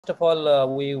First of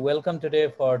all, we welcome today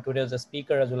for today's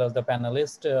speaker as well as the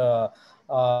panelist,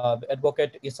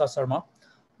 Advocate Isha Sharma.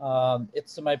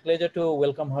 It's my pleasure to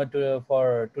welcome her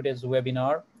for today's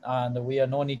webinar, and we have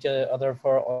known each other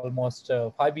for almost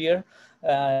 5 years.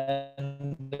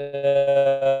 And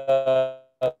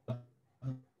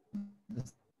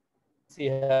she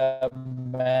have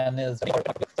managed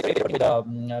with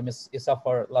Miss Isa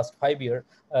for last 5 years.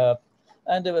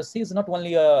 And she's not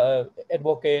only a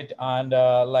advocate and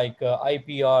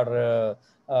IPR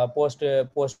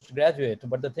postgraduate,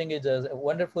 but the thing is, a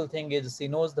wonderful thing is she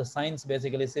knows the science.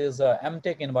 Basically, she is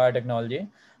MTech in biotechnology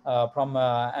from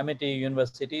MIT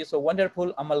University. So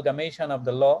wonderful amalgamation of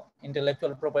the law,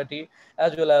 intellectual property,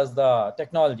 as well as the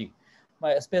technology,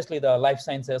 especially the life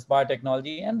sciences,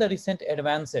 biotechnology, and the recent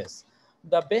advances.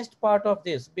 The best part of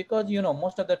this, because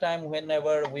most of the time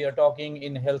whenever we are talking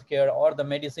in healthcare or the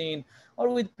medicine or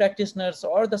with practitioners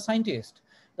or the scientist,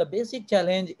 the basic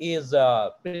challenge is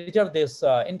preserve this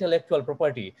intellectual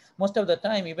property. Most of the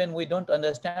time even we don't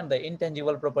understand the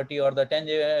intangible property or the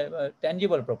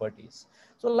tangible properties.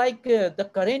 So the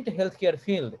current healthcare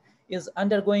field is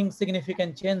undergoing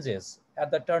significant changes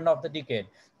at the turn of the decade.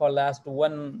 For last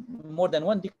more than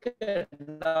one decade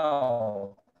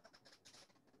now,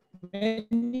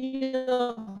 many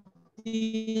of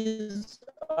these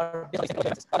are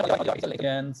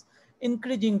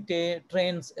increasing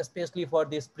trends, especially for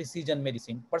this precision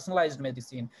medicine, personalized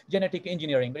medicine, genetic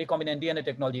engineering, recombinant DNA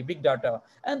technology, big data,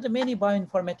 and the many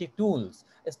bioinformatic tools,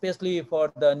 especially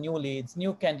for the new leads,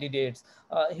 new candidates,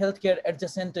 healthcare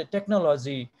adjacent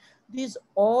technology. These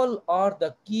all are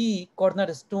the key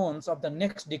cornerstones of the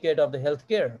next decade of the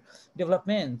healthcare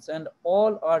developments, and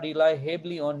all are rely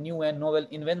heavily on new and novel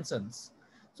inventions.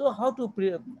 So how to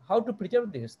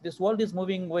preserve this? This world is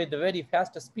moving with a very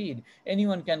fast speed.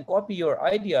 Anyone can copy your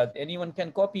ideas. Anyone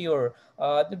can copy your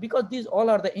because these all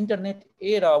are the internet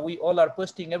era. We all are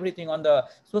posting everything on the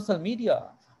social media.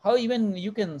 How even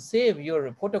you can save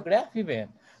your photograph even.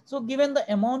 So given the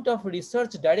amount of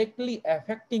research directly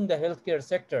affecting the healthcare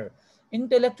sector,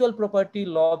 intellectual property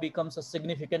law becomes a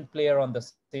significant player on the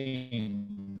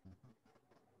scene.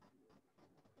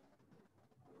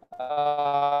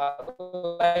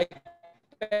 Like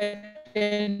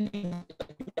patenting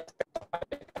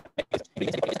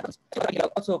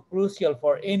also crucial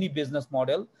for any business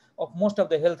model of most of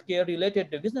the healthcare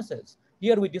related businesses.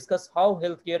 Here we discuss how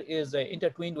healthcare is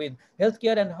intertwined with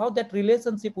healthcare and how that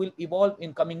relationship will evolve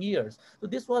in coming years. So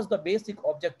this was the basic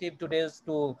objective today, is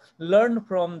to learn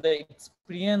from the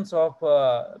experience of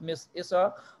Ms.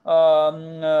 Isha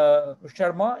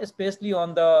Sharma, especially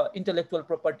on the intellectual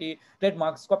property,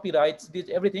 trademarks, copyrights, this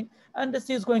everything. And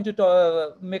she is going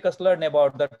to make us learn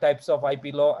about the types of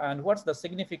IP law and what's the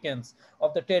significance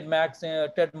of the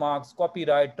trademarks,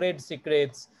 copyright, trade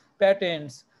secrets,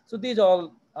 patents. So these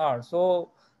all are. So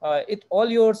it all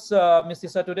yours, Ms.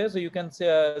 Issa, today. So you can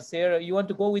share. You want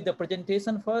to go with the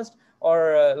presentation first,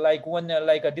 or like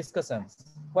a discussions,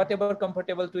 whatever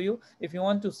comfortable to you. If you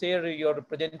want to share your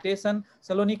presentation,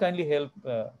 Saloni, kindly help.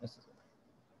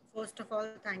 First of all,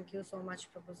 thank you so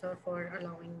much, Professor, for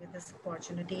allowing me this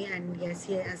opportunity. And yes,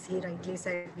 as he rightly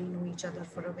said, we know each other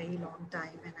for a very long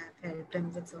time, and I've helped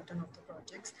him with certain of the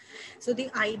projects. So the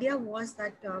idea was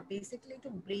that basically to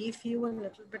brief you a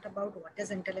little bit about what is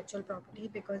intellectual property,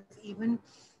 because even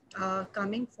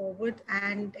coming forward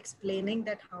and explaining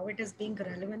that how it is being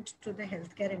relevant to the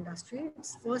healthcare industry,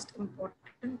 it's first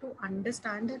important to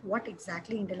understand that what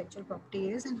exactly intellectual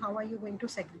property is and how are you going to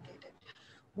segregate it.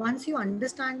 Once you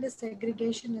understand the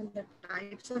segregation and the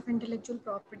types of intellectual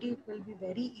property, it will be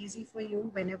very easy for you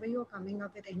whenever you're coming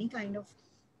up with any kind of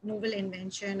novel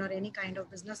invention or any kind of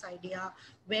business idea,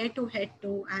 where to head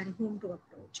to and whom to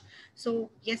approach. So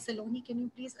yes, Saloni, can you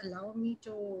please allow me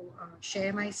to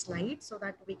share my slides so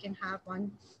that we can have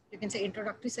one, you can say,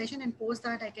 introductory session, and post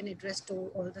that I can address to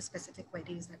all the specific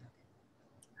queries that are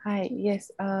there. Hi,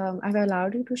 yes, I've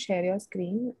allowed you to share your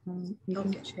screen. You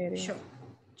Okay, can share your... sure.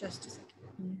 Just a second.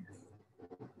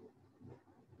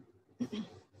 Yes.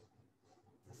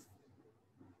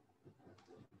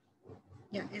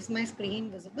 Yeah, is my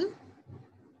screen visible?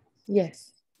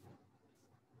 Yes.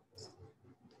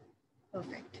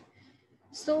 Perfect.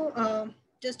 So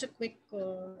just a quick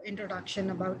introduction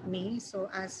about me. So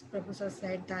as Professor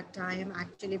said, that I am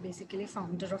actually basically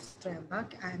founder of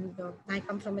Trademarks, and I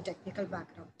come from a technical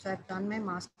background. So I've done my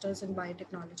master's in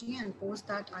biotechnology, and post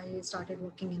that I started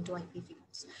working into IP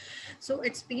fields. So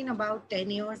it's been about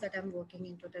 10 years that I'm working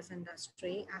into this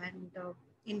industry, and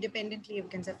independently, you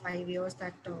can say 5 years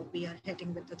that we are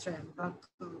heading with the Trademark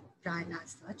brand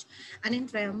as such. And in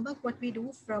Trademark, what we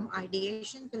do from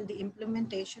ideation till the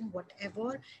implementation,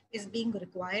 whatever is being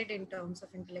required in terms of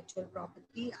intellectual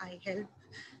property, I help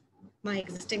my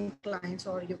existing clients,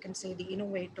 or you can say the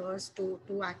innovators, to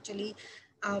actually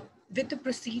with the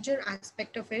procedure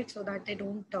aspect of it, so that they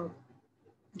don't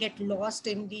get lost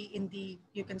in the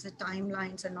you can say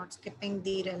timelines and not skipping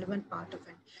the relevant part of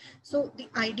it. So the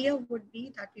idea would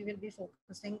be that we will be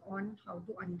focusing on how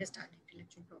to understand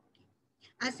intellectual property.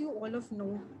 As you all of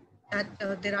know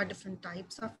that there are different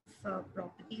types of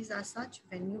properties as such.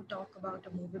 When you talk about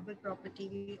a movable property,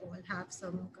 we all have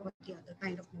some or the other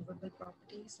kind of movable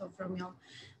property. So from your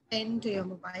pen to your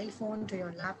mobile phone to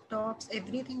your laptops,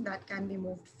 everything that can be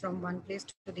moved from one place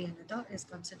to the another is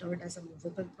considered as a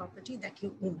movable property that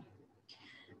you own.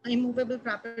 Immovable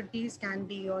properties can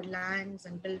be your lands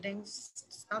and buildings.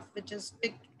 Stuff which is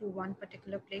fixed to one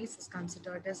particular place is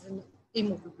considered as an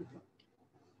immovable property.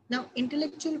 Now,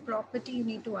 intellectual property, you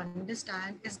need to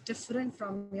understand, is different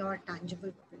from your tangible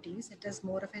properties. It is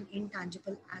more of an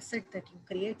intangible asset that you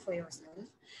create for yourself,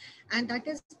 and that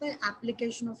is by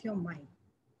application of your mind.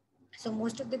 So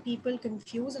most of the people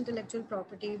confuse intellectual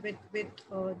property with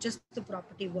just the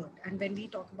property word. And when we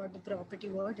talk about the property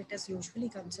word, it is usually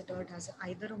considered as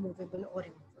either a movable or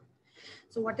immovable.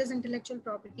 So what is intellectual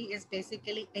property is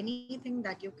basically anything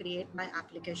that you create by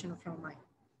application of your mind.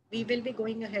 We will be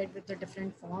going ahead with the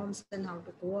different forms and how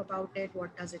to go about it.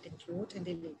 What does it include in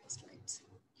the later slides?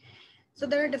 So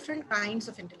there are different kinds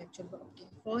of intellectual property.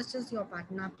 First is your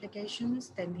patent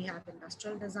applications, then we have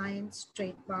industrial designs,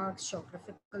 trademarks,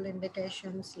 geographical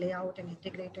indications, layout and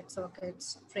integrated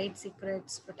circuits, trade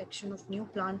secrets, protection of new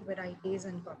plant varieties,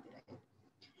 and copyright.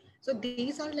 So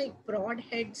these are like broad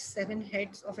heads, 7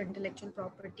 heads of intellectual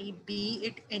property, be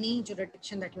it any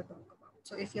jurisdiction that you talk about.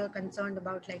 So if you're concerned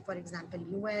about, like, for example,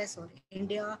 US or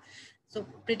India, so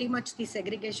pretty much the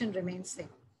segregation remains same.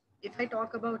 If I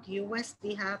talk about US,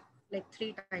 we have like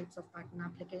 3 types of patent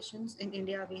applications. In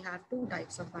India, we have 2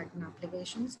 types of patent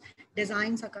applications.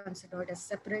 Designs are considered as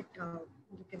separate,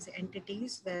 you can say,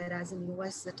 entities, whereas in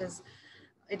US, it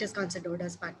is considered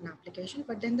as patent application,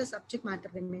 but then the subject matter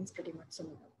remains pretty much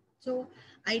similar. So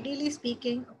ideally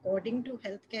speaking, according to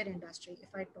healthcare industry, if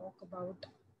I talk about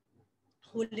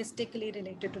holistically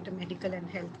related to the medical and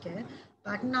healthcare,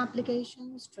 patent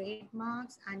applications,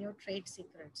 trademarks, and your trade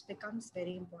secrets becomes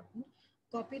very important.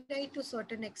 Copyright to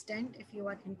certain extent, if you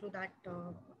are into that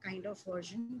kind of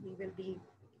version, we will be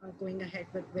going ahead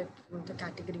with the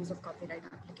categories of copyright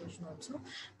application also.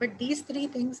 But these 3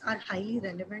 things are highly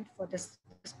relevant for this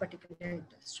particular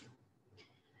industry.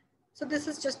 So this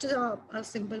is just a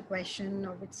simple question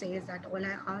which says that all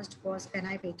I asked was, can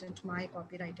I patent my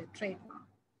copyrighted trademark?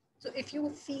 So if you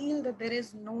feel that there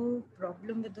is no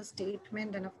problem with the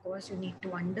statement, then of course you need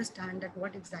to understand that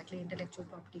what exactly intellectual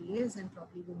property is, and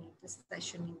probably we need this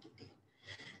session in detail.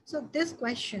 So this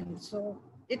question, so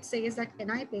it says that, can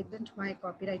I patent my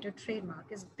copyrighted trademark,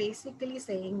 is basically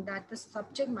saying that the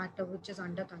subject matter which is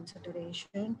under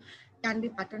consideration can be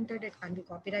patented, it can be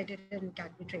copyrighted, and it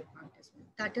can be trademarked as well.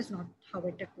 That is not how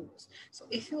it goes. So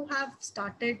if you have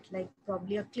started like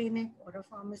probably a clinic or a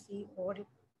pharmacy or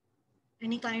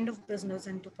any kind of business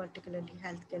into particularly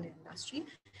healthcare industry,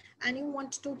 and you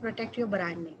want to protect your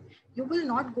brand name, you will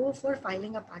not go for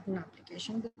filing a patent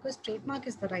application, because trademark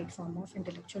is the right form of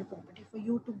intellectual property for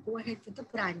you to go ahead with the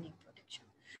brand name protection.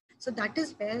 So that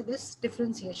is where this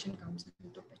differentiation comes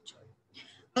into picture.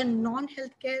 A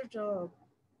non-healthcare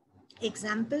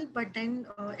example, but then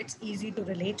it's easy to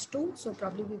relate to. So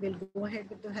probably we will go ahead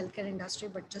with the healthcare industry,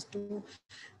 but just to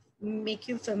make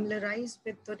you familiarize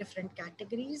with the different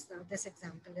categories, this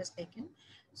example is taken.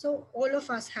 So all of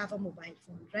us have a mobile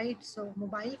phone, right? So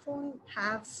mobile phone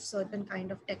have certain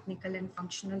kind of technical and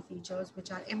functional features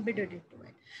which are embedded into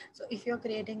it. So if you're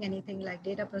creating anything like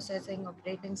data processing,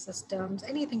 operating systems,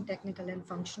 anything technical and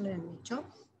functional in nature,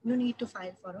 you need to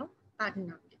file for a patent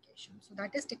application. So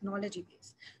that is technology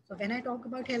based. So when I talk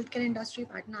about healthcare industry,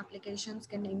 patent applications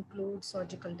can include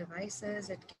surgical devices,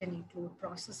 it can include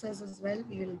processes as well.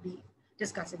 We will be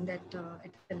discussing that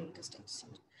at a later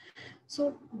stage.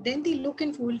 So then the look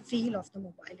and feel of the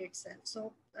mobile itself.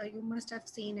 So you must have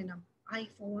seen in an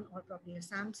iPhone or probably a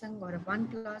Samsung or a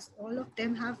OnePlus, all of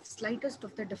them have slightest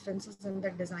of the differences in the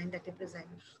design that they present.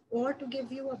 Or to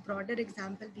give you a broader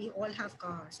example, we all have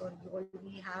cars, or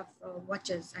we have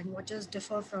watches, and watches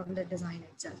differ from the design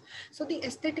itself. So the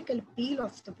aesthetical appeal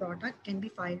of the product can be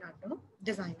filed under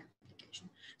design application.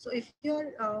 So if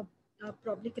you're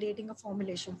probably creating a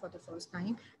formulation for the first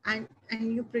time, and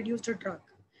you produced a drug.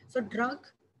 So drug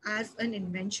as an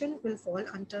invention will fall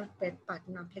under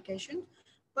patent application.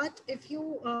 But if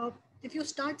you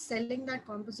start selling that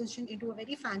composition into a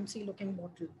very fancy looking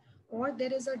bottle, or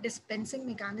there is a dispensing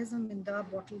mechanism in the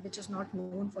bottle which is not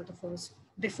known for the first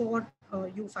before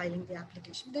you filing the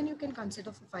application, then you can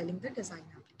consider for filing the design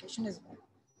application as well.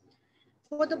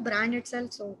 For the brand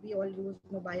itself, so we all use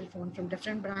mobile phone from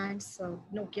different brands.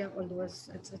 Nokia, although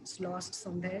it's lost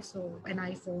somewhere, so an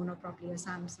iPhone or probably a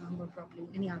Samsung or probably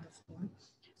any other phone.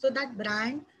 So that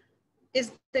brand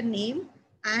is the name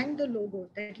and the logo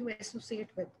that you associate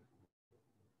with.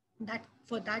 That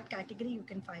for that category, you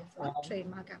can file for a Um,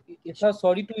 trademark application. Isha,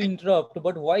 sorry to And, interrupt,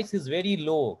 but voice is very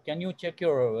low. Can you check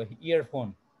your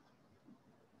earphone?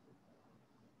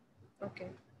 okay.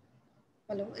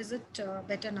 Hello, is it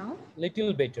better now?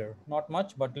 Little better, not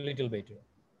much, but little better.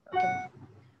 Okay.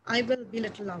 I will be a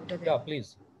little louder Yeah, then.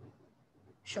 please.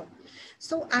 Sure.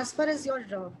 So as far as your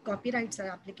copyrights or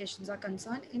applications are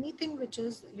concerned, anything which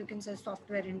is, you can say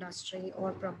software industry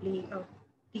or probably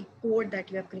the code that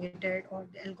you have created or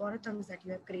the algorithms that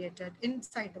you have created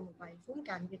inside the mobile phone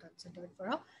can be considered for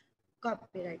a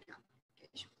copyright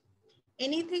application.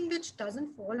 Anything which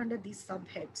doesn't fall under these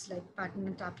subheads like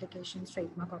patent applications,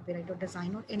 trademark, copyright, or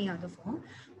design, or any other form,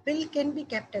 will can be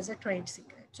kept as a trade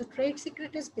secret. So trade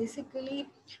secret is basically,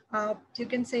 you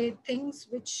can say things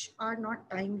which are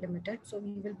not time limited. So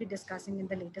we will be discussing in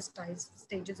the latest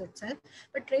stages itself.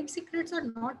 But trade secrets are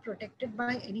not protected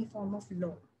by any form of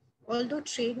law. Although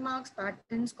trademarks,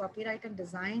 patents, copyright, and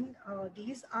design,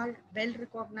 these are well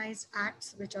recognized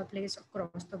acts which are placed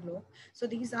across the globe. So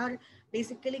these are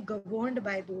basically governed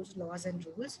by those laws and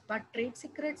rules. But trade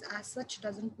secrets as such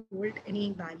doesn't hold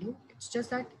any value. It's just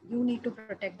that you need to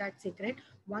protect that secret.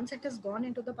 Once it has gone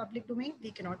into the public domain,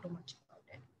 we cannot do much about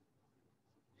it.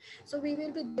 So we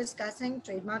will be discussing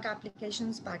trademark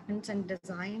applications, patents, and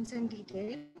designs in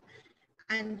detail,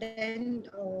 and then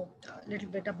a little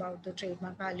bit about the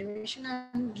trademark valuation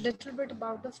and a little bit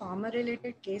about the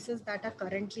pharma-related cases that are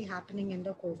currently happening in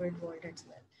the COVID world as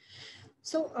well.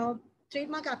 So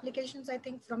trademark applications, I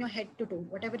think from your head to toe,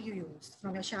 whatever you use,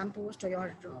 from your shampoos to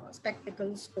your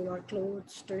spectacles, to your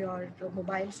clothes, to your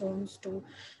mobile phones, to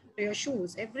your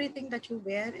shoes, everything that you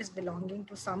wear is belonging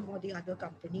to some or the other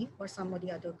company or some or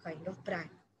the other kind of brand.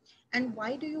 And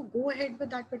why do you go ahead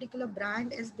with that particular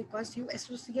brand is because you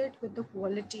associate with the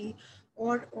quality,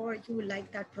 or you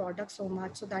like that product so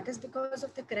much. So that is because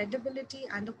of the credibility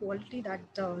and the quality that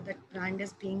that brand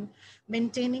is being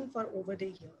maintaining for over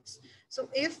the years. So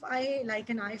if I like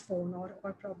an iPhone,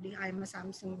 or probably I'm a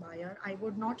Samsung buyer, I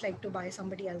would not like to buy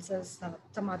somebody else's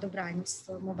some other brand's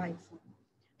mobile phone.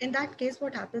 In that case,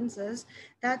 what happens is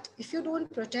that if you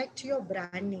don't protect your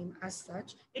brand name as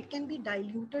such, it can be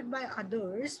diluted by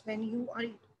others when you are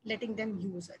letting them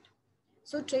use it.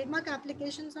 So trademark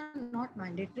applications are not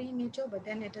mandatory in nature, but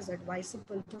then it is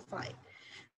advisable to file.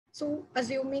 So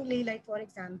assumingly, like for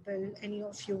example, any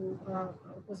of you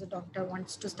who's a doctor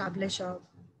wants to establish a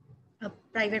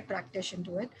private practice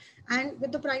into it, and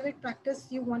with the private practice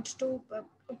you want to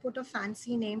put a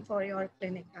fancy name for your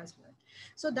clinic as well.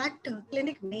 So that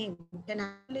clinic name can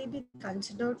actually be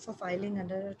considered for filing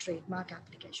under a trademark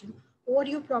application. Or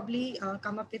you probably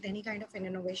come up with any kind of an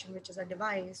innovation which is a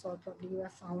device, or probably you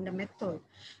have found a method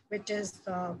which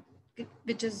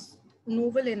is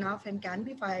novel enough and can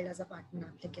be filed as a patent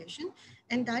application.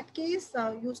 In that case,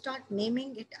 you start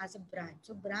naming it as a brand.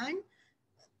 So brand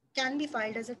can be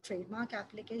filed as a trademark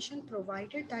application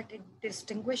provided that it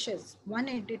distinguishes one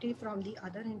entity from the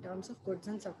other in terms of goods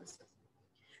and services.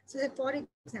 So for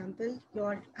example,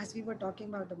 as we were talking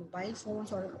about the mobile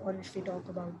phones, or if we talk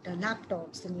about the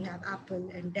laptops, then we have Apple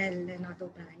and Dell and other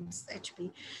brands,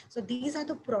 HP. So these are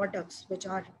the products which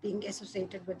are being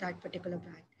associated with that particular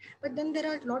brand. But then there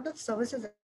are a lot of services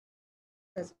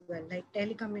as well, like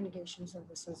telecommunication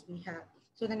services we have.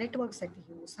 So the networks that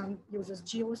we use, some uses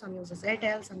Geo, some uses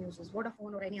Airtel, some uses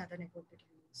Vodafone, or any other network that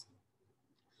you use.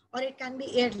 Or it can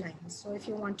be airlines. So if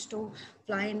you want to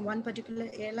fly in one particular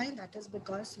airline, that is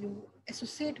because you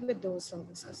associate with those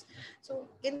services. So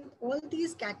in all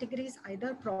these categories,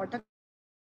 either product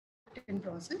and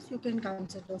process, you can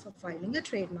consider for filing a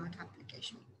trademark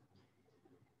application.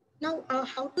 Now,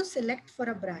 how to select for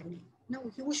a brand name? Now,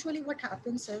 usually what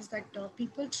happens is that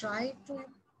people try to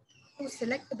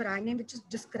select the brand name which is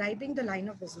describing the line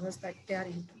of business that they are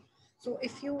into. So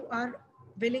if you are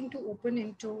willing to open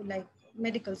into like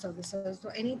medical services, so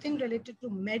anything related to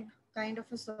med kind of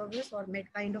a service or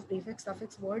med kind of prefix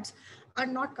suffix words are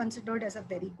not considered as a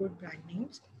very good brand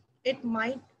names. It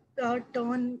might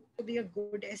turn to be a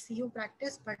good SEO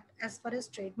practice, but as far as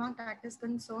trademark act is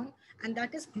concerned, and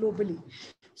that is globally.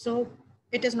 So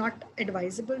it is not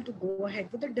advisable to go ahead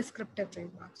with a descriptive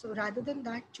trademark. So rather than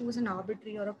that, choose an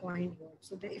arbitrary or a coined word.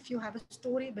 So that if you have a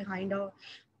story behind a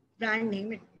brand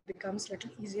name, it becomes a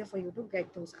little easier for you to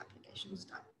get those applications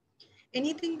done.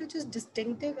 Anything which is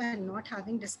distinctive and not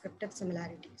having descriptive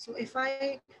similarity. So if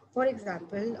I, for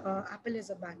example, Apple is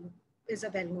a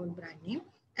well-known brand name,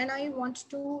 and I want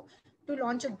to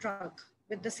launch a drug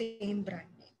with the same brand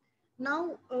name.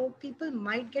 Now, people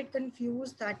might get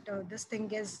confused that this thing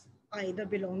is either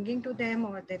belonging to them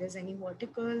or there is any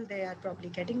vertical, they are probably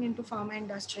getting into pharma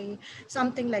industry,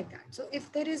 something like that. So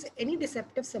if there is any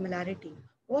deceptive similarity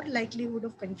or likelihood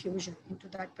of confusion into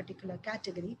that particular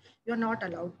category, you're not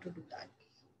allowed to do that.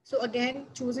 So again,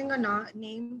 choosing a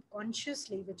name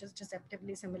consciously, which is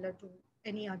deceptively similar to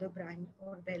any other brand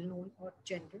or well-known or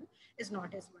general, is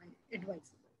not as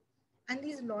advisable. And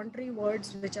these laundry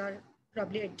words, which are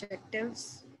probably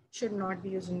adjectives, should not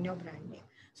be used in your brand name.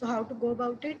 So how to go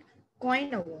about it?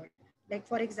 Coin a word. Like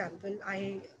for example,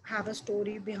 I have a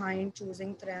story behind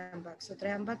choosing Triambak. So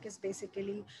Triambak is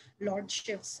basically Lord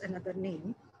Shiv's another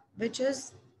name, which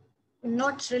is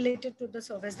not related to the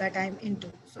service that I'm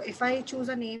into. So if I choose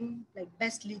a name like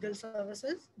Best Legal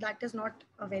Services, that is not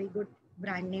a very good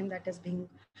brand name that is being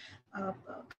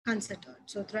considered.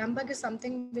 So Triambak is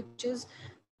something which is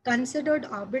considered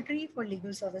arbitrary for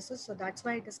legal services. So that's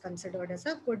why it is considered as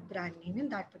a good brand name in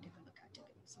that particular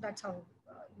category. So that's how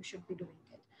you should be doing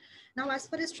it. Now, as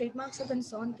far as trademarks are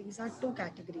concerned, these are two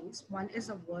categories. One is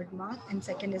a word mark and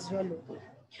second is your logo.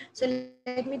 So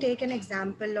let me take an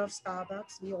example of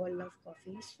Starbucks. We all love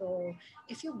coffee. So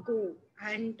if you go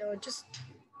and just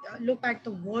look at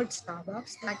the word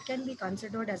Starbucks, that can be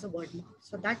considered as a word mark.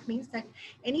 So that means that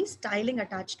any styling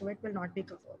attached to it will not be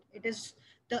covered. It is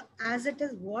the as it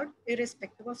is word,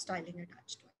 irrespective of styling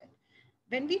attached to it.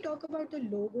 When we talk about the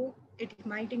logo, it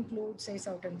might include, say,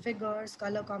 certain figures,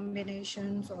 color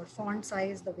combinations, or font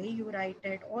size, the way you write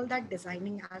it, all that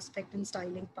designing aspect and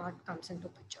styling part comes into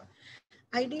picture.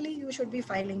 Ideally, you should be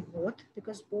filing both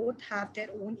because both have their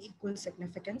own equal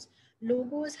significance.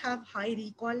 Logos have high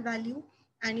recall value,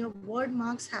 and your word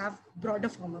marks have broader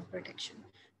form of protection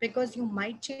because you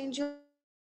might change your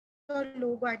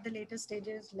logo at the later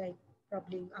stages, like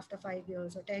probably after 5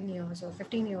 years or 10 years or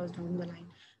 15 years down the line,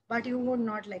 but you would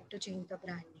not like to change the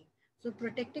brand name. So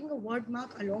protecting a word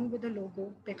mark along with the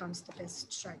logo becomes the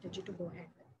best strategy to go ahead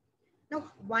with.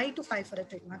 Now, why to file for a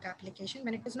trademark application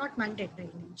when it is not mandatory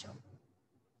in nature?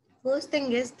 First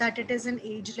thing is that it is an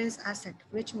ageless asset,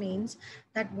 which means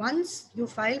that once you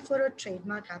file for a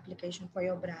trademark application for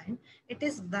your brand, it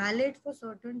is valid for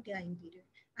certain time period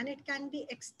and it can be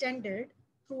extended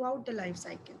throughout the life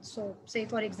cycle. So say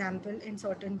for example, in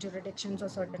certain jurisdictions or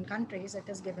certain countries, it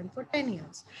is given for 10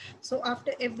 years. So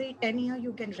after every 10 year,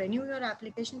 you can renew your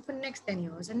application for next 10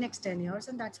 years and next 10 years,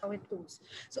 and that's how it goes.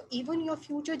 So even your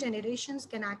future generations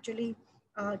can actually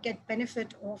get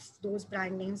benefit of those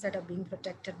brand names that are being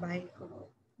protected by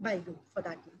you for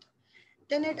that matter.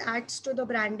 Then it adds to the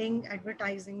branding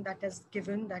advertising that is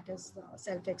given, that is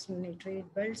self-explanatory.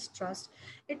 It builds trust.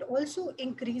 It also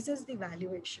increases the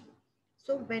valuation.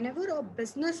 So whenever a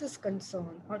business is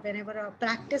concerned or whenever a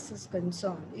practice is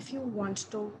concerned, if you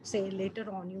want to say later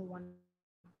on you want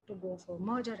to go for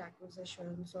merger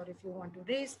acquisitions or if you want to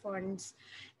raise funds,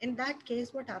 in that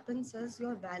case what happens is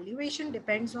your valuation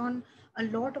depends on a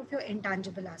lot of your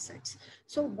intangible assets.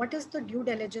 So what is the due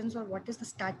diligence or what is the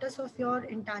status of your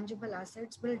intangible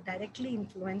assets will directly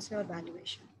influence your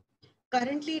valuation.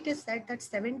 Currently, it is said that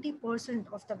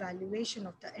 70% of the valuation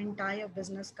of the entire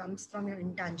business comes from your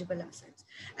intangible assets.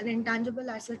 And intangible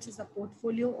assets is a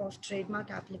portfolio of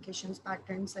trademark applications,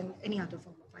 patents, and any other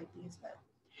form of IP as well.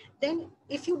 Then,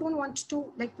 if you don't want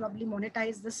to probably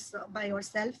monetize this by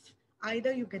yourself,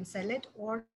 either you can sell it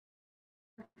or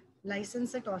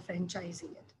license it or franchise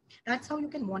it. That's how you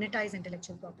can monetize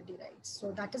intellectual property rights.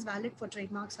 So that is valid for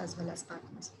trademarks as well as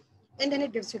patents. And then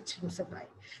it gives you exclusive right.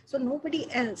 So nobody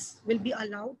else will be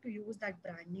allowed to use that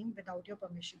brand name without your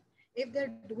permission. If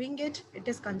they're doing it, it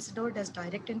is considered as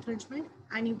direct infringement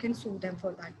and you can sue them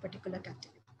for that particular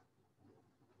category.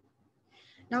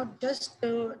 Now, just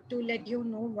to let you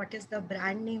know what is the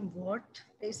brand name worth,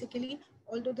 basically,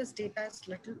 although this data is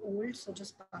little old, so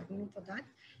just pardon me for that.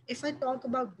 If I talk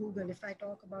about Google, if I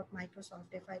talk about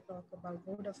Microsoft, if I talk about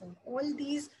Vodafone, all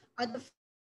these are the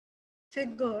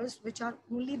figures which are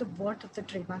only the worth of the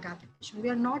trademark application. We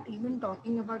are not even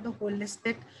talking about the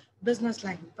holistic business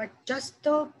line, but just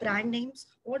the brand names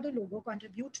or the logo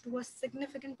contribute to a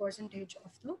significant percentage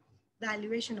of the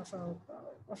valuation of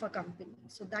a company.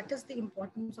 So that is the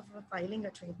importance of filing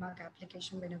a trademark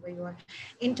application whenever you are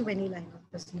into any line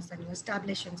of business and you're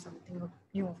establishing something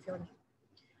new of your name.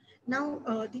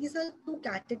 Now, these are two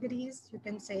categories, you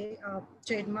can say.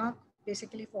 Trademark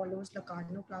basically follows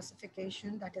Locarno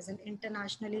classification, that is an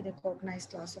internationally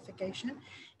recognized classification.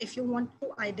 If you want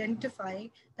to identify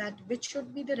that which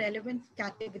should be the relevant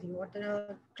category or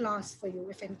the class for you,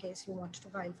 if in case you want to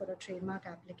file for a trademark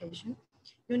application,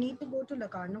 you need to go to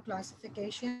Locarno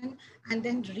classification and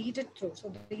then read it through.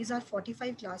 So these are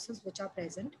 45 classes which are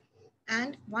present.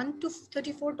 And 1 to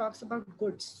 34 talks about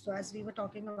goods. So as we were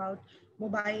talking about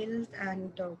mobiles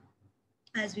and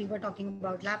as we were talking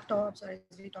about laptops, or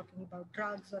as we talking about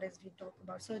drugs, or as we talk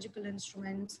about surgical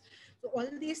instruments. So all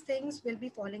these things will be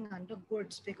falling under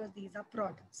goods because these are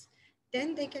products.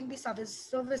 Then they can be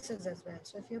services as well.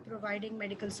 So if you're providing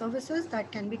medical services,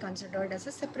 that can be considered as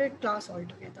a separate class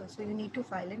altogether. So you need to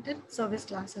file it in service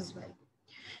class as well.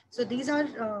 So these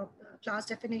are class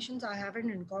definitions. I haven't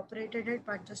incorporated it,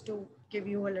 but just to give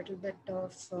you a little bit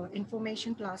of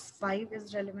information, class 5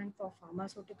 is relevant for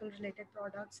pharmaceutical related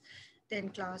products. Then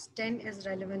class 10 is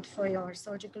relevant for your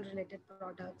surgical related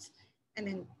products, and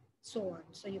then so on.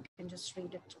 So you can just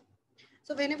read it through.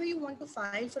 So whenever you want to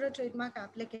file for a trademark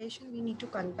application, we need to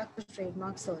conduct a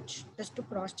trademark search just to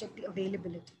cross-check the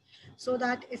availability. So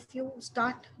that if you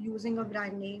start using a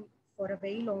brand name for a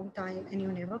very long time and you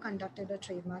never conducted a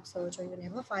trademark search or you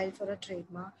never filed for a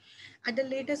trademark, at the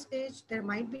later stage, there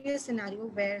might be a scenario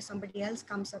where somebody else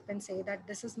comes up and say that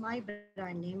this is my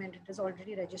brand name and it is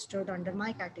already registered under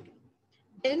my category.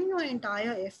 Then your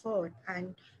entire effort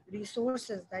and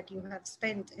resources that you have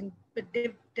spent in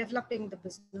developing the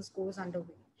business goes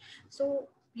underway. So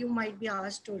you might be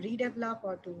asked to redevelop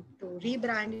or to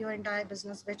rebrand your entire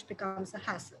business, which becomes a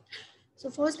hassle.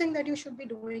 So first thing that you should be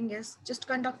doing is just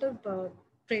conduct a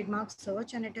trademark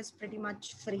search, and it is pretty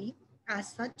much free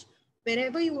as such.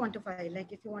 Wherever you want to file,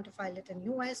 like if you want to file it in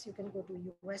US, you can go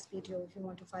to USPTO. If you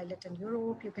want to file it in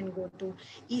Europe, you can go to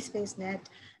eSpaceNet.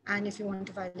 And if you want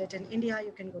to file it in India,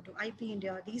 you can go to IP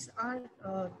India. These are,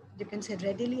 you can say,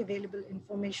 readily available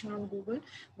information on Google.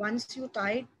 Once you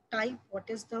type what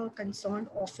is the concerned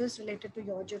office related to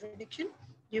your jurisdiction,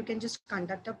 you can just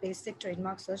conduct a basic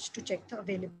trademark search to check the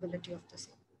availability of the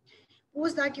same.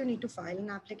 Post that, you need to file an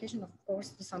application. Of course,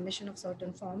 the submission of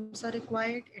certain forms are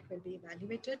required. It will be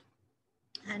evaluated.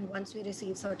 And once we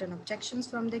receive certain objections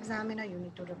from the examiner, you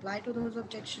need to reply to those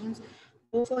objections,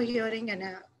 go for hearing, and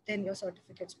then your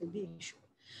certificates will be issued.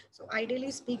 So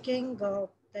ideally speaking,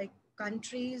 like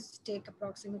countries take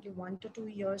approximately 1 to 2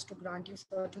 years to grant you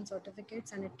certain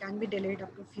certificates, and it can be delayed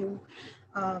up to few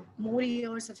more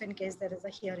years if in case there is a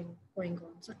hearing going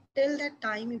on. So till that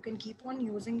time, you can keep on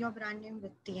using your brand name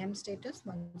with TM status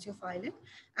once you file it.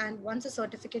 And once a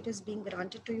certificate is being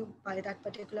granted to you by that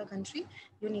particular country,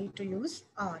 you need to use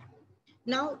R.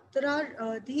 Now, there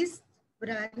are these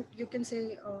brand, you can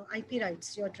say IP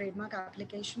rights, your trademark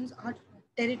applications are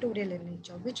territorial in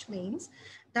nature, which means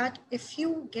that if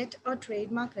you get a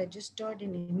trademark registered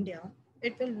in India,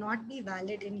 it will not be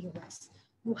valid in US.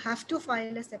 You have to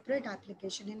file a separate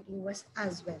application in US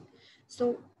as well.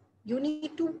 So you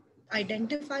need to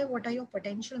identify what are your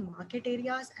potential market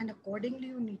areas, and accordingly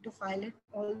you need to file it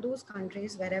all those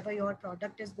countries wherever your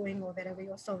product is going or wherever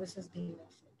your service is being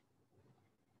offered.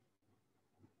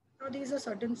 Now, these are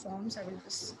certain forms. I will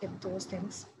just skip those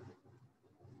things.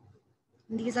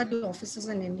 These are the offices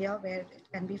in India where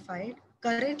it can be filed.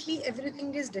 Currently,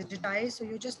 everything is digitized, so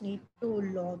you just need to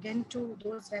log into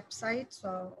those websites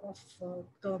of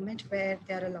government where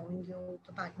they are allowing you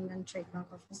the patent and trademark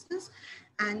offices,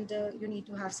 and you need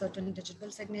to have certain digital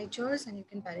signatures, and you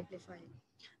can directly file.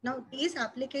 Now, these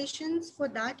applications, for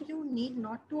that, you need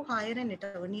not to hire an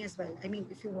attorney as well. I mean,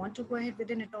 if you want to go ahead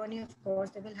with an attorney, of course,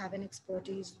 they will have an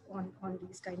expertise on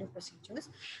these kind of procedures.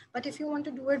 But if you want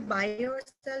to do it by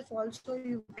yourself, also,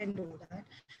 you can do that.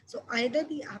 So either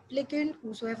the applicant,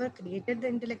 whosoever created the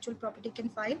intellectual property, can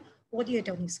file, or the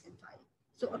attorneys can file.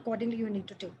 So accordingly, you need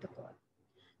to take the call.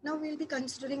 Now we'll be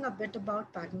considering a bit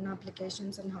about patent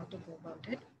applications and how to go about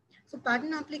it. So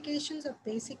patent applications are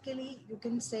basically, you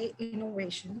can say,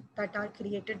 innovation that are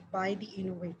created by the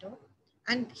innovator,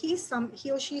 and he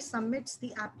or she submits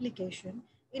the application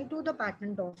into the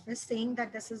patent office saying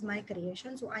that this is my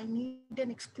creation. So I need an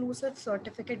exclusive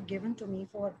certificate given to me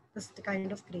for this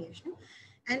kind of creation.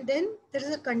 And then there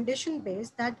is a condition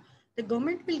based that the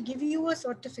government will give you a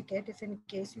certificate if in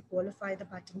case you qualify the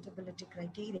patentability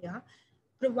criteria,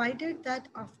 provided that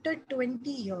after 20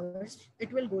 years,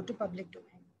 it will go to public domain.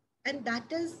 And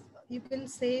that is, you can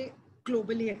say,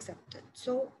 globally accepted.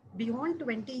 So beyond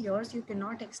 20 years, you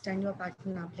cannot extend your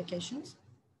patent applications,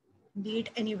 be it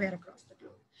anywhere across the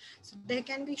globe. So there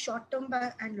can be short-term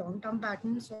and long-term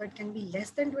patents. So it can be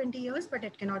less than 20 years, but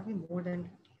it cannot be more than 20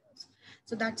 years.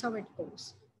 So that's how it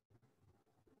goes.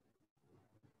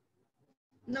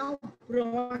 Now,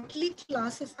 broadly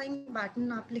classifying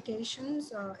patent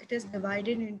applications, it is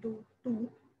divided into two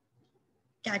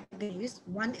categories.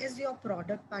 One is your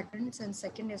product patents and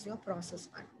second is your process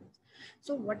patents.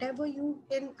 So whatever you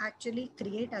can actually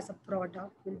create as a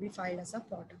product will be filed as a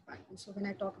product patent. So when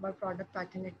I talk about product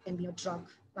patent, it can be a drug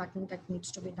patent that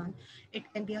needs to be done. It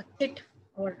can be a kit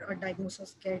or a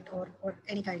diagnosis kit or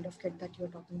any kind of kit that you're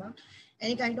talking about,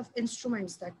 any kind of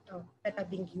instruments that are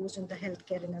being used in the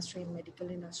healthcare industry and medical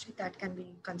industry, that can be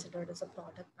considered as a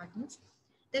product patents.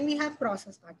 Then we have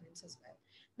process patents as well.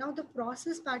 Now, the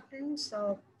process patents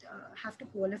have to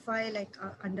qualify like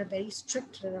under very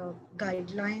strict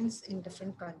guidelines in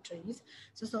different countries.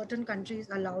 So certain countries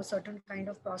allow certain kind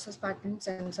of process patents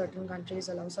and certain countries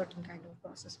allow certain kind of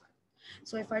process patents.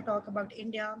 So if I talk about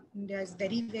India, India is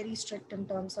very, very strict in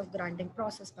terms of granting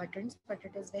process patents, but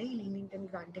it is very lenient in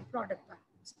granting product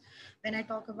patents. When I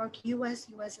talk about US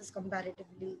is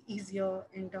comparatively easier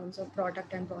in terms of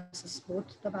product and process,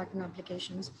 both the patent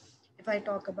applications. If I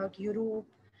talk about Europe,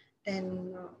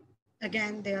 then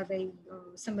again, they are very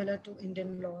similar to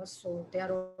Indian laws. So they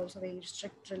are also very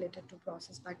strict related to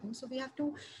process patents. So we have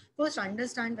to first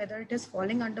understand whether it is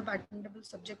falling under patentable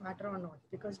subject matter or not.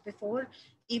 Because before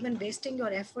even wasting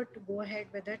your effort to go ahead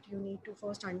with it, you need to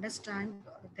first understand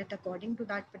that according to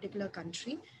that particular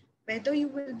country, whether you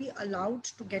will be allowed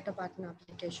to get a patent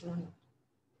application or not.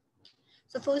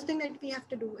 So first thing that we have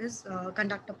to do is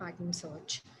conduct a patent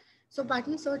search. So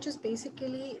patent search is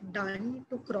basically done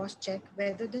to cross-check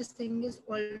whether this thing is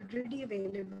already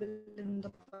available in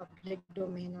the public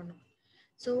domain or not.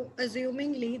 So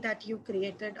assumingly that you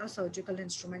created a surgical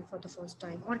instrument for the first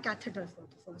time or catheter for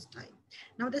the first time.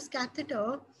 Now this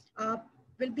catheter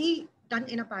will be done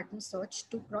in a patent search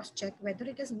to cross-check whether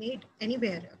it is made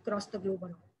anywhere across the globe or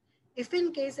not. If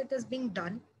in case it is being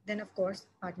done, then of course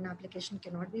patent application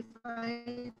cannot be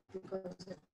filed because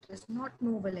it is not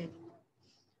novel anymore.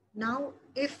 Now,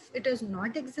 if it is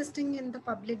not existing in the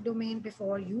public domain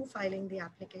before you filing the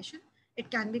application,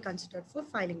 it can be considered for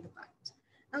filing the patents.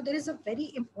 Now, there is a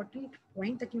very important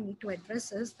point that you need to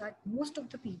address is that most of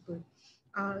the people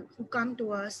who come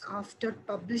to us after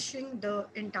publishing the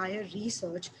entire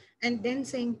research and then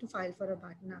saying to file for a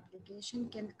patent application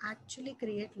can actually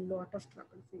create a lot of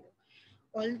trouble for you.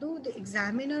 Although the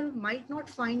examiner might not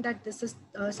find that this is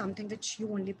something which you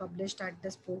only published at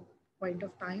this point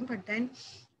of time, but then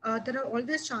there are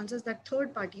always chances that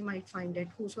third party might find it,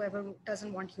 whosoever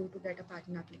doesn't want you to get a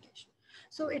patent application.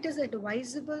 So it is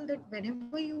advisable that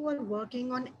whenever you are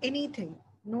working on anything,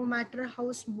 no matter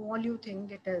how small you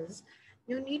think it is,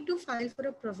 you need to file for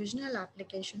a provisional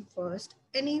application first,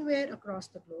 anywhere across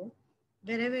the globe,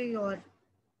 wherever your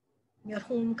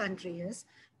home country is.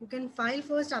 You can file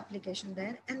first application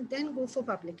there and then go for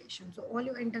publication. So all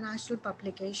your international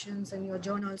publications and your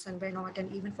journals and whatnot,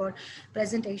 and even for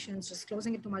presentations,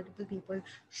 disclosing it to multiple people,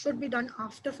 should be done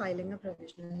after filing a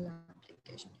provisional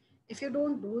application. If you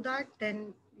don't do that,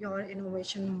 then your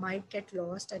innovation might get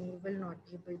lost and you will not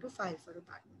be able to file for a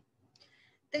patent.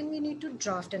 Then we need to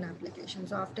draft an application.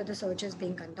 So after the search is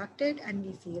being conducted and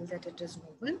we feel that it is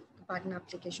novel, the patent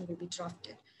application will be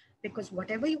drafted, because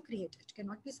whatever you created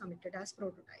cannot be submitted as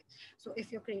prototype. So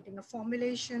if you're creating a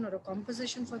formulation or a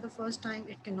composition for the first time,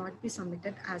 it cannot be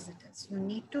submitted as it is. You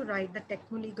need to write the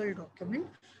techno-legal document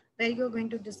where you're going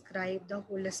to describe the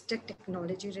holistic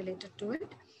technology related to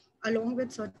it, along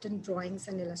with certain drawings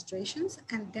and illustrations,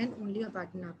 and then only a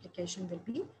patent application will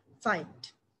be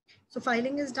filed. So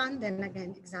filing is done, then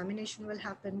again, examination will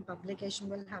happen, publication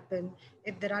will happen.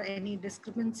 If there are any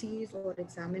discrepancies or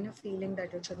examiner feeling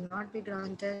that it should not be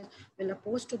granted, will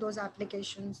oppose to those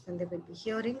applications, then there will be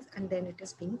hearings and then it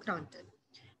is being granted.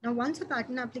 Now, once a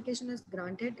patent application is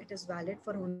granted, it is valid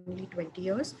for only 20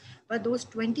 years, but those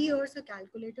 20 years are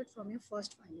calculated from your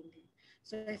first filing date.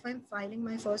 So if I'm filing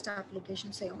my first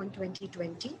application, say on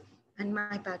 2020, and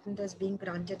my patent is being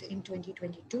granted in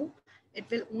 2022, it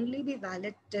will only be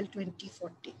valid till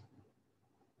 2040.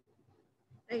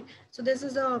 Right. So this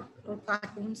is a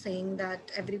cartoon saying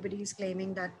that everybody is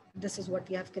claiming that this is what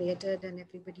we have created and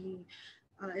everybody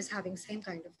is having same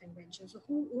kind of invention. So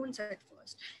who owns it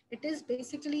first? It is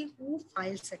basically who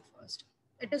files it first.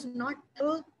 It is not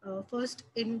the first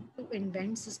in to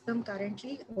invent system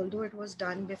currently, although it was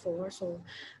done before. So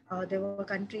there were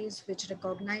countries which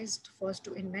recognized first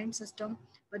to invent system,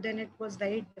 but then it was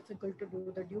very difficult to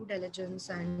do the due diligence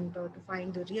and to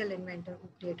find the real inventor who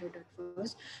created it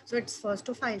first. So it's first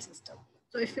to file system.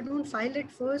 So if you don't file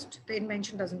it first, the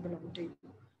invention doesn't belong to you.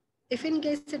 If in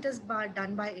case it is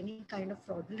done by any kind of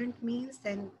fraudulent means,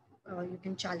 then you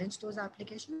can challenge those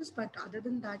applications. But other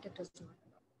than that, it is not allowed.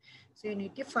 So you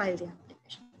need to file the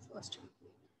application first.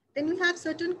 Then we have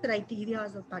certain criteria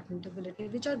of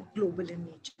patentability, which are global in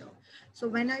nature. So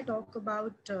when I talk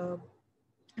about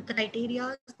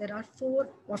criteria, there are 4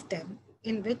 of them,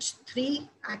 in which 3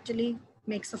 actually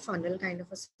makes a funnel kind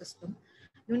of a system.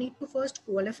 You need to first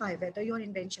qualify whether your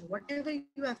invention, whatever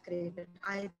you have created,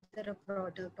 either a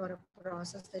product or a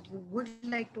process that you would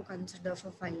like to consider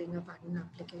for filing a patent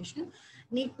application,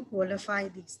 need to qualify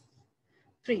these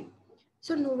 3.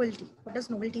 So novelty, what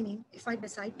does novelty mean? If I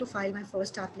decide to file my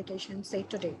first application, say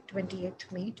today,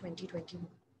 28th May 2021.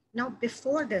 Now,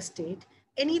 before this date,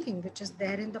 anything which is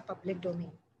there in the public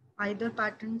domain, either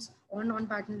patents or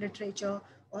non-patent literature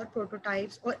or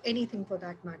prototypes or anything for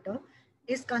that matter,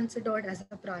 is considered as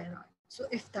a prior art. So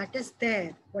if that is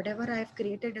there, whatever I have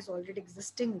created is already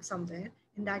existing somewhere,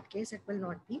 in that case, it will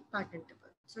not be patentable.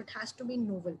 So it has to be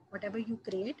novel. Whatever you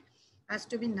create has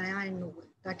to be naya and novel.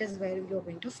 That is where you're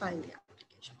going to file the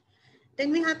application.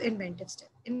 Then we have inventive step.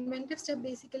 Inventive step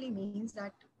basically means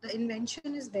that the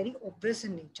invention is very obvious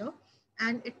in nature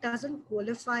and it doesn't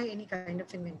qualify any kind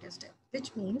of inventive step,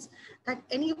 which means that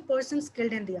any person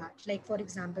skilled in the art, like for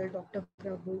example, Dr.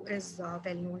 Prabhu is a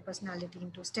well-known personality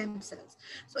into stem cells.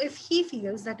 So if he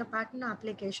feels that a patent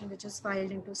application which is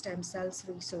filed into stem cells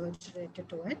research related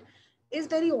to it is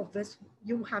very obvious,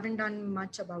 you haven't done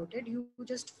much about it, you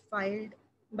just filed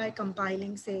by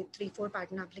compiling say 3-4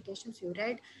 patent applications you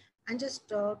read and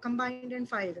just combined and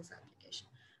filed this application.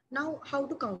 Now, how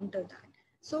to counter that?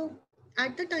 So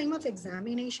at the time of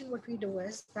examination, what we do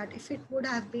is that if it would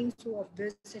have been so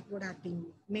obvious, it would have been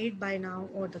made by now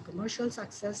or the commercial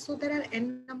success. So there are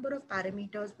n number of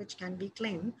parameters which can be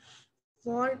claimed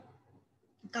for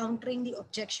countering the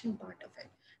objection part of it.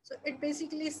 So it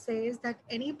basically says that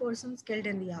any person skilled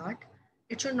in the art,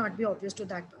 it should not be obvious to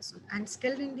that person. And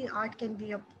skilled in the art can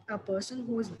be a person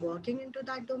who is working into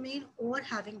that domain or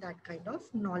having that kind of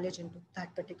knowledge into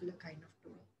that particular kind of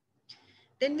domain.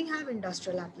 Then we have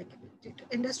industrial applicability.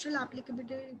 Industrial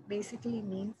applicability basically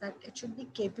means that it should be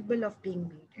capable of being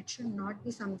made. It should not be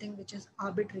something which is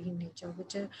arbitrary in nature,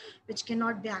 which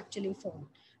cannot be actually formed.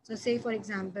 So say, for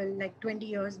example, like 20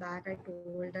 years back, I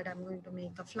told that I'm going to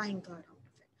make a flying car out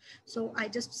of it. So I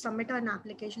just submit an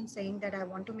application saying that I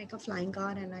want to make a flying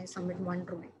car and I submit one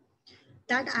drawing.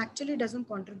 That actually doesn't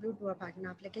contribute to a patent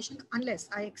application unless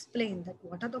I explain that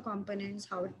what are the components,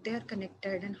 how they're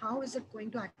connected, and how is it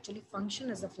going to actually function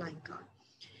as a flying car.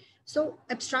 So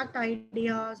abstract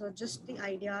ideas or just the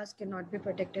ideas cannot be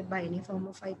protected by any form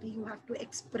of IP. You have to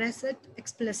express it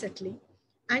explicitly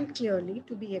and clearly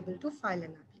to be able to file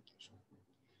an application.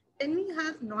 Then we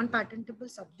have non-patentable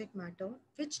subject matter,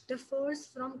 which differs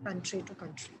from country to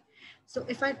country. So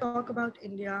if I talk about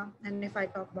India and if I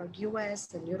talk about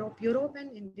US and Europe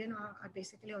and Indian are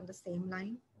basically on the same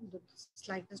line, the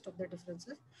slightest of the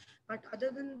differences. But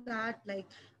other than that, like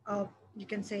you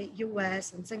can say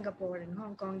US and Singapore and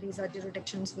Hong Kong, these are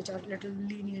jurisdictions which are little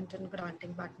lenient in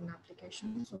granting patent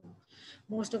applications. So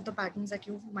most of the patents that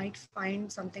you might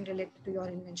find something related to your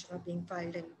invention are being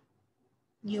filed in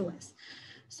US.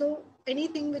 So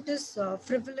anything which is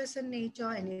frivolous in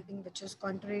nature, anything which is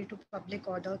contrary to public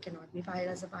order cannot be filed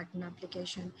as a patent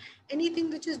application. Anything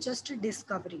which is just a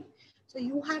discovery. So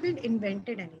you haven't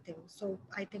invented anything. So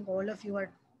I think all of you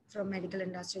are from medical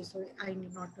industry, so I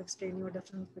need not to explain you a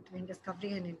difference between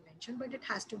discovery and invention, but it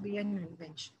has to be an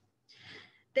invention.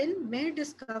 Then mere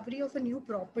discovery of a new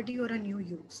property or a new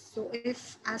use. So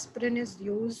if aspirin is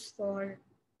used for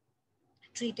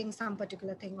treating some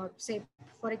particular thing, or say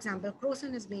for example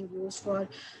crocin is being used for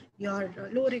your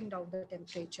lowering down the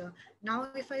temperature. Now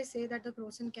if I say that the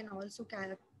crocin can also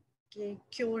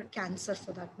cure cancer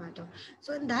for that matter,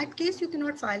 so in that case you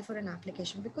cannot file for an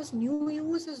application because new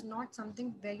use is not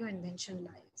something where your invention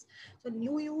lies. So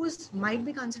new use might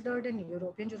be considered in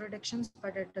European jurisdictions,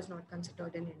 but it is not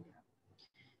considered in India.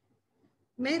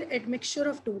 Mere admixture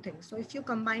of 2 things. So if you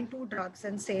combine 2 drugs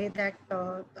and say that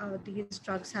these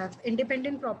drugs have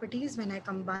independent properties, when I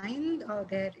combine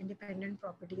their independent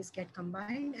properties get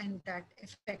combined and that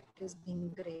effect is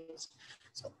being raised.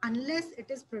 So unless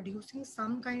it is producing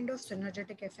some kind of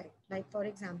synergetic effect, like for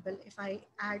example, if I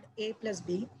add A plus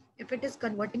B, if it is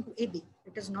converting to AB,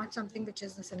 it is not something which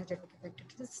is a synergetic effect,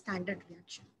 it is a standard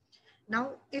reaction.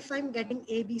 Now, if I'm getting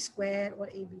AB square or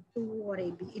AB2 or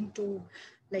AB into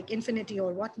like infinity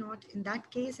or whatnot, in that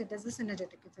case, it is a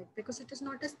synergetic effect because it is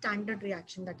not a standard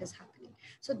reaction that is happening.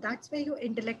 So that's where your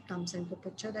intellect comes into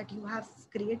picture, that you have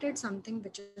created something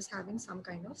which is having some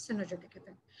kind of synergetic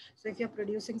effect. So if you're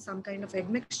producing some kind of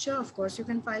admixture, of course, you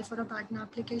can file for a patent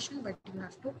application, but you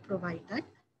have to provide that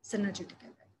synergetic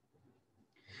effect.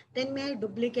 Then mere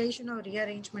duplication or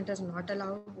rearrangement is not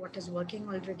allowed. What is working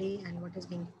already and what is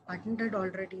being patented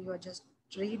already, you're just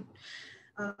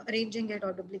arranging it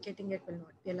or duplicating it will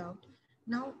not be allowed.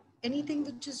 Now, anything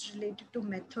which is related to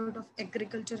method of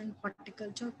agriculture and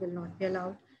horticulture will not be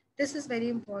allowed. This is very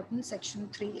important, section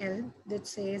 3L, which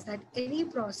says that any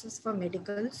process for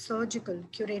medical, surgical,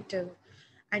 curative,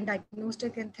 and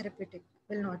diagnostic and therapeutic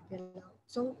will not be allowed.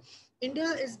 So India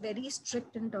is very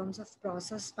strict in terms of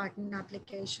process patent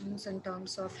applications, in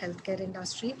terms of healthcare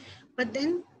industry, but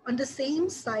then on the same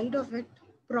side of it,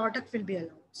 product will be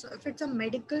allowed. So if it's a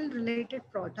medical related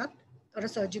product or a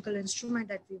surgical instrument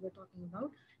that we were talking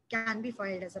about, can be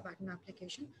filed as a patent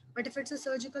application. But if it's a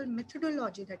surgical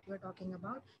methodology that you're talking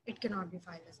about, it cannot be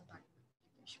filed as a patent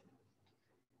application.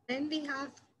 Then we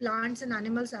have plants and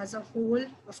animals as a whole.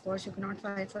 Of course, you cannot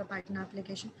file for a patent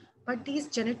application, but these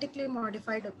genetically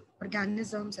modified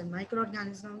organisms and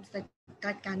microorganisms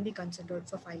that can be considered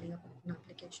for filing a patent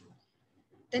application.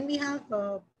 Then we have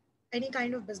any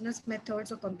kind of business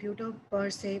methods or computer per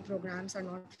se programs are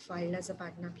not filed as a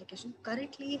patent application.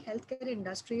 Currently, healthcare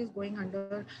industry is going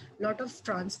under a lot of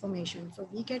transformation. So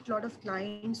we get a lot of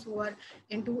clients who are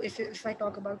into, if I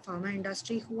talk about pharma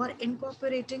industry, who are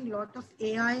incorporating a lot of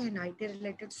AI and IT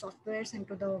related softwares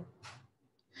into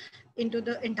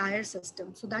the entire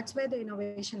system. So that's where the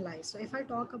innovation lies. So if I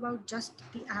talk about just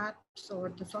the apps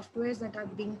or the softwares that are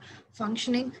being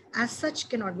functioning as such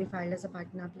cannot be filed as a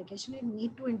patent application. It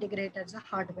need to integrate as a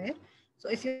hardware. So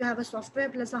if you have a software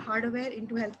plus a hardware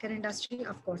into healthcare industry,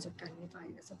 of course it can be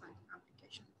filed as a patent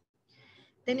application.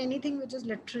 Then anything which is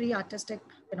literary, artistic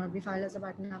cannot be filed as a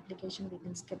patent application. We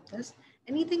can skip this.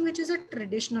 Anything which is a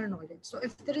traditional knowledge. So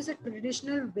if there is a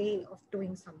traditional way of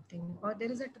doing something, or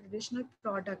there is a traditional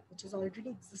product which is already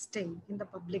existing in the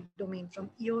public domain from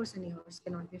years and years,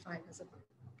 cannot be filed as a patent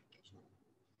application.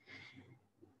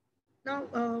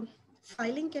 Now,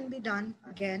 filing can be done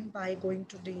again by going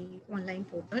to the online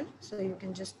portal. So you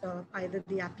can just either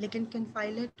the applicant can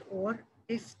file it, or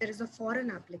if there is a foreign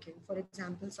applicant, for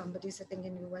example, somebody sitting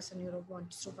in US and Europe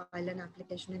wants to file an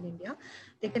application in India,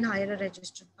 they can hire a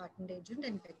registered patent agent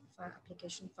and get the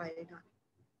application filed done.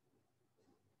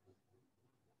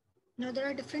 Now, there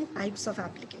are different types of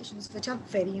applications which are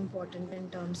very important in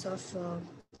terms of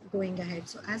going ahead.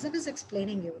 So as I was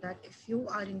explaining you that if you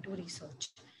are into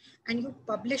research and you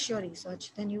publish your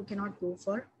research, then you cannot go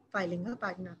for filing a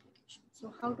patent application.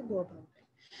 So how to go about it?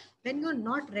 When you're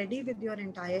not ready with your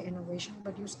entire innovation,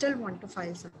 but you still want to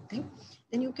file something,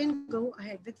 then you can go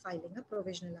ahead with filing a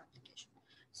provisional application.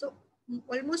 So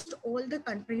almost all the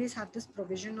countries have this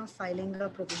provision of filing a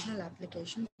provisional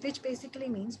application, which basically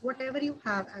means whatever you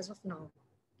have as of now,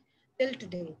 till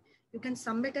today, you can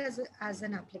submit as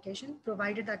an application,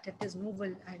 provided that it is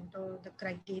novel and the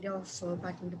criteria of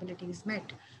patentability is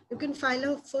met. You can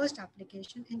file a first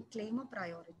application and claim a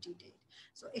priority date.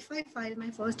 So if I file my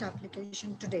first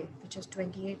application today, which is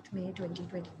 28th May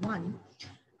 2021,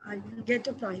 I will get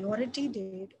a priority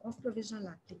date of provisional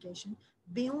application,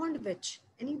 beyond which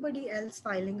anybody else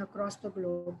filing across the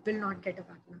globe will not get a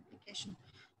patent application.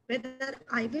 Whether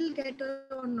I will get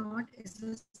it or not is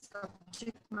a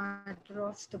subject matter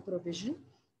of the provision,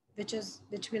 which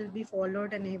will be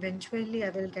followed, and eventually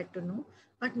I will get to know.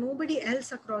 But nobody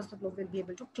else across the globe will be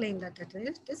able to claim that it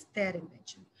is their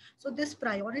invention. So this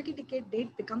priority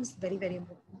date becomes very, very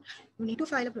important. You need to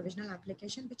file a provisional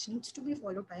application, which needs to be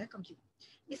followed by a complete.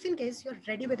 If in case you're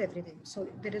ready with everything, so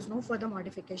there is no further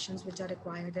modifications which are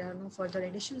required, there are no further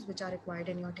additions which are required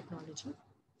in your technology,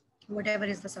 whatever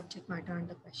is the subject matter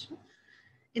under question.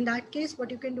 In that case,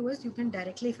 what you can do is you can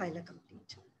directly file a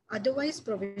complete. Otherwise,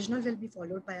 provisional will be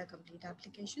followed by a complete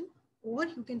application, or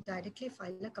you can directly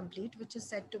file a complete, which is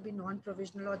said to be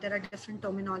non-provisional, or there are different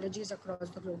terminologies across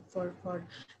the globe for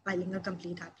filing a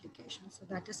complete application. So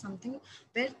that is something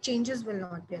where changes will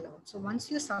not be allowed. So once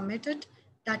you submit it,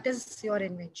 that is your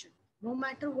invention. No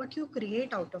matter what you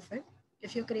create out of it,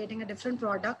 if you're creating a different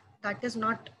product, that is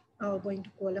not going to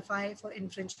qualify for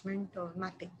infringement or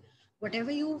mapping.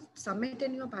 Whatever you submit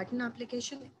in your patent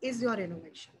application is your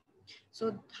innovation.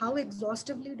 So how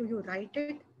exhaustively do you write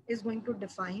it is going to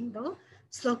define the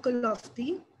circle of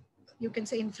the, you can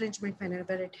say, infringement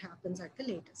whenever it happens at the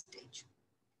later stage.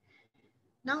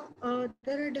 Now,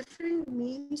 there are different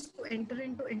means to enter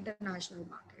into international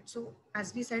markets. So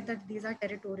as we said that these are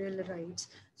territorial rights.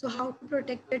 So how to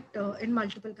protect it in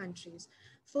multiple countries?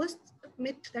 First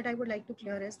myth that I would like to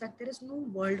clear is that there is no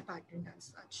world patent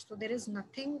as such. So there is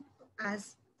nothing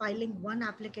as filing one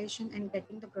application and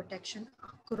getting the protection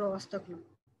across the globe.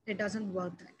 It doesn't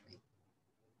work that way.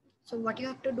 So what you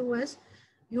have to do is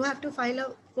you have to file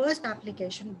a first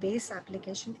application, base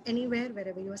application, anywhere,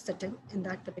 wherever you are sitting in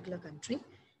that particular country.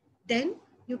 Then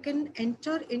you can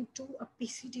enter into a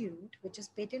PCT route, which is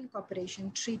Patent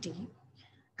Cooperation Treaty,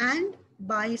 and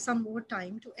buy some more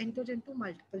time to enter into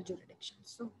multiple jurisdictions.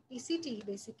 So PCT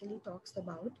basically talks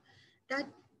about that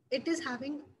it is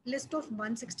having list of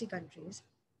 160 countries.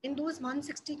 In those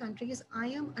 160 countries, I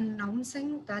am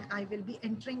announcing that I will be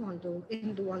entering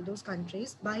into all those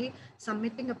countries by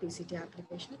submitting a PCT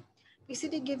application.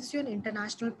 PCT gives you an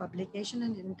international publication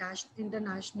and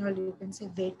international, you can say,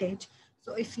 weightage.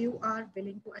 So if you are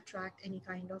willing to attract any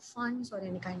kind of funds or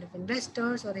any kind of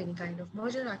investors or any kind of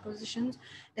merger acquisitions,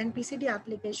 then PCT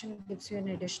application gives you an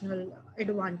additional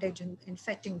advantage in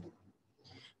fetching them.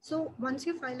 So once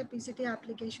you file a PCT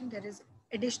application, there is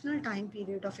additional time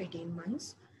period of 18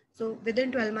 months. So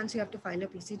within 12 months, you have to file a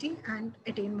PCT, and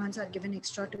 18 months are given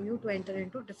extra to you to enter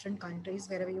into different countries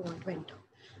wherever you want to enter.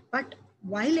 But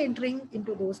while entering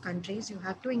into those countries, you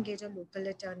have to engage a local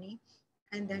attorney,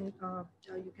 and then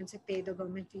you can say pay the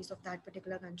government fees of that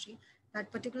particular country.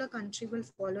 That particular country will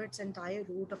follow its entire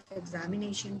route of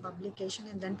examination, publication,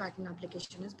 and then patent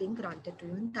application is being granted to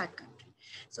you in that country.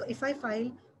 So if I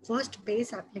file first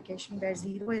base application where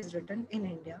zero is written in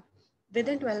India,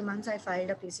 within 12 months, I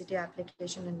filed a PCT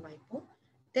application in WIPO.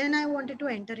 Then I wanted to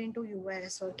enter into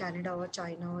US or Canada or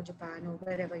China or Japan or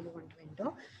wherever you want to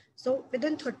enter. So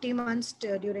within 30 months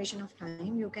duration of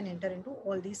time, you can enter into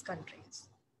all these countries.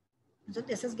 So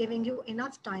this is giving you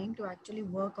enough time to actually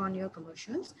work on your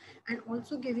commercials and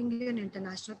also giving you an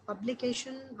international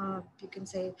publication, you can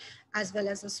say, as well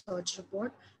as a search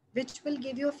report, which will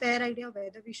give you a fair idea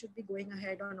whether we should be going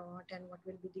ahead or not, and what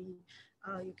will be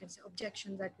the, you can say,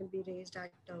 objections that will be raised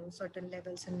at certain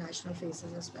levels and national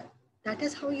phases as well. That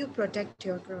is how you protect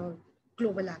your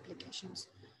global applications.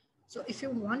 So if you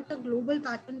want a global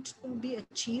patent to be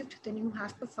achieved, then you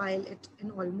have to file it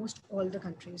in almost all the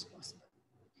countries possible.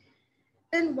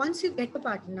 Then once you get a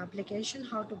patent application,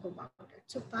 how to go about it?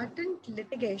 So patent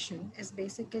litigation is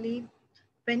basically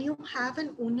when you have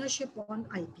an ownership on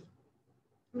IP.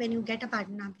 When you get a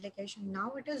patent application,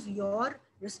 now it is your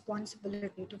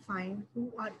responsibility to find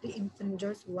who are the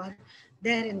infringers who are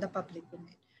there in the public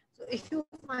domain. So if you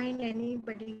find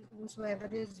anybody whosoever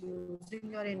is using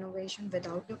your innovation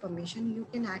without your permission, you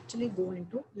can actually go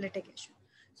into litigation.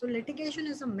 So litigation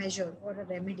is a measure or a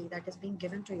remedy that is being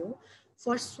given to you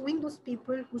for suing those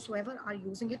people whosoever are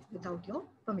using it without your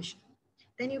permission.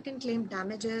 Then you can claim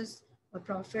damages or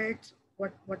profits,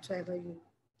 whatsoever you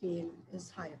feel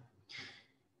is higher.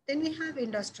 Then we have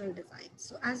industrial design.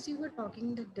 So as you were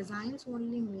talking, the designs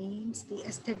only means the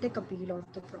aesthetic appeal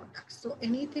of the product. So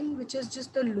anything which is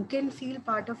just the look and feel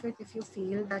part of it, if you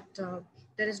feel that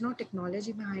there is no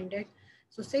technology behind it.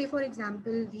 So say, for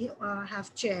example, we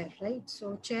have chair, right?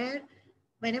 So chair,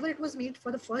 whenever it was made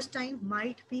for the first time,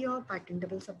 might be a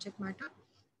patentable subject matter.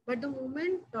 But the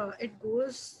moment it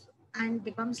goes and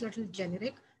becomes little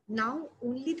generic, now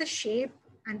only the shape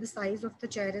and the size of the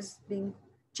chair is being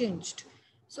changed.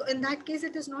 So in that case,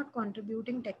 it is not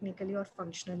contributing technically or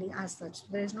functionally as such.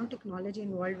 There is no technology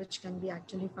involved which can be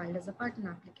actually filed as a patent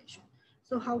application.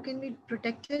 So how can we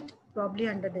protect it? Probably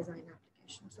under design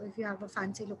application. So if you have a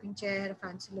fancy looking chair, a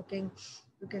fancy looking,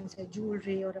 you can say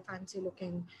jewelry, or a fancy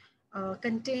looking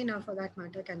container for that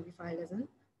matter can be filed as a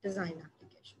design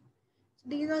application. So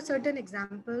these are certain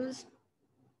examples.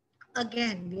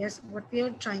 Again, what we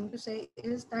are trying to say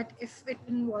is that if it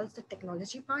involves the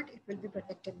technology part, it will be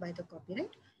protected by the copyright,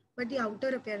 but the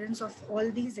outer appearance of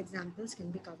all these examples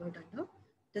can be covered under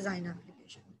design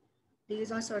application.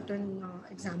 These are certain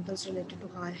examples related to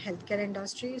our healthcare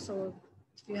industry. So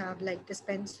if you have like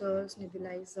dispensers,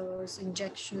 nebulizers,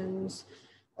 injections,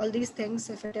 all these things,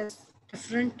 if it is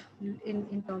different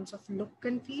in terms of look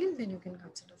and feel, then you can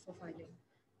consider for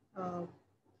filing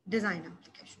design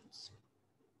applications.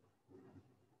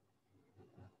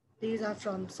 These are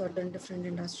from certain different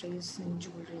industries in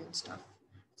jewelry and stuff.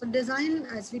 So design,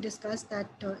 as we discussed, that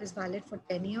is valid for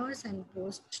 10 years, and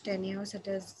post 10 years,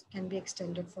 can be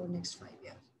extended for next 5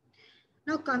 years.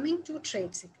 Now coming to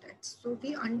trade secrets. So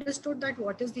we understood that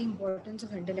what is the importance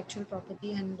of intellectual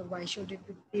property and why should it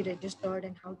be registered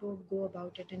and how to go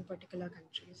about it in particular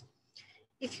countries.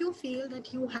 If you feel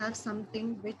that you have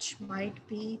something which might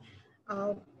be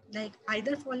like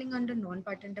either falling under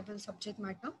non-patentable subject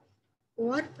matter,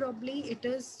 or probably it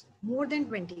is more than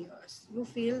 20 years, you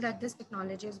feel that this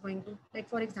technology is going to, like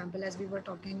for example, as we were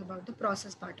talking about the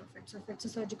process part of it. So if it's a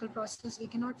surgical process, we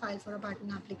cannot file for a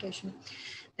patent application.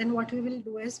 Then what we will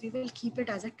do is we will keep it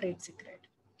as a trade secret.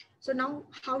 So now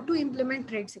how to implement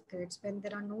trade secrets when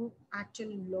there are no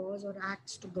actual laws or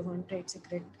acts to govern trade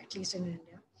secret, at least in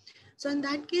India. So in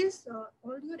that case,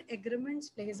 all your agreements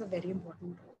plays a very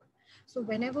important role. So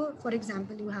whenever, for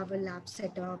example, you have a lab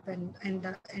setup and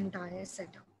the entire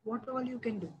setup, what all you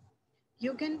can do?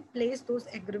 you can place those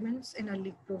agreements in a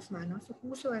leak-proof manner. So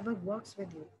whosoever works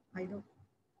with you,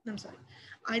 I'm sorry,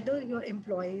 either your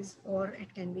employees or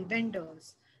it can be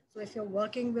vendors. So if you're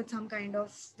working with some kind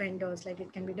of vendors, like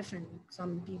it can be different.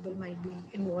 Some people might be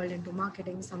involved into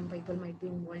marketing, some people might be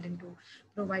involved into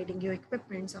providing you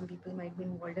equipment, some people might be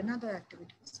involved in other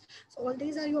activities. So all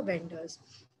these are your vendors.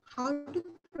 How to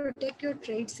protect your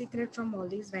trade secret from all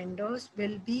these vendors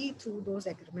will be through those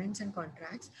agreements and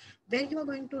contracts, where you are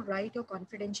going to write your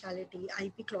confidentiality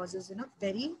IP clauses in a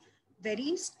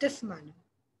very stiff manner,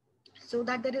 so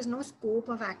that there is no scope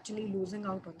of actually losing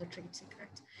out on the trade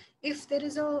secrets. If there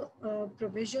is a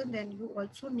provision, then you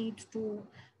also need to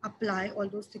apply all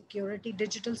those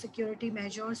digital security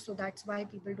measures. So that's why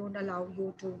people don't allow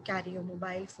you to carry your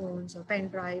mobile phones or pen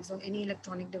drives or any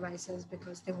electronic devices,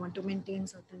 because they want to maintain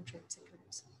certain trade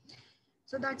secrets.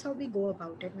 So that's how we go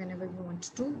about it whenever we want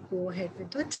to go ahead with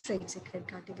the trade secret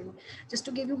category. Just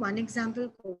to give you one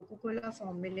example, Coca-Cola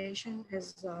formulation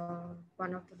is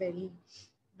one of the very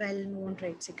well-known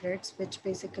trade secrets, which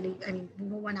basically, I mean,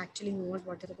 no one actually knows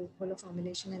what is a Coca-Cola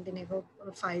formulation, and they never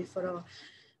filed for a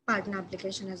patent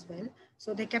application as well.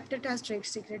 So they kept it as trade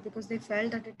secret because they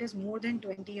felt that it is more than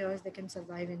 20 years they can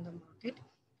survive in the market.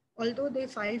 Although they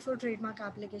filed for trademark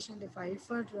application, they filed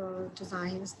for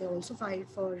designs, they also filed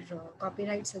for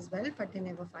copyrights as well, but they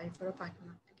never filed for a patent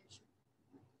application.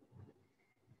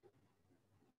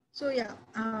 So yeah,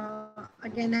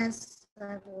 again, as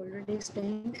I've already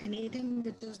explained, anything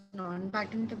which is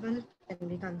non-patentable can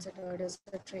be considered as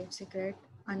a trade secret,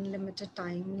 unlimited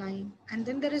timeline, and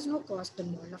then there is no cost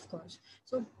involved, of course.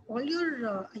 So all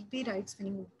your IP rights, when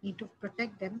you need to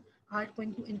protect them, are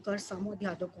going to incur some or the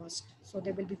other cost. So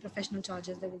there will be professional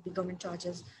charges, there will be government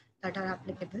charges that are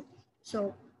applicable.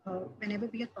 So whenever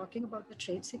we are talking about the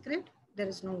trade secret, there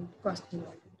is no cost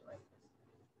involved into it.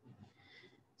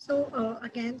 So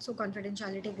again, so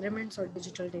confidentiality agreements or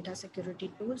digital data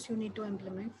security tools you need to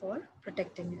implement for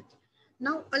protecting it.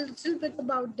 Now, a little bit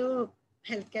about the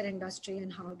healthcare industry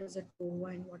and how does it go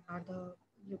and what are the,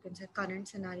 you can say, current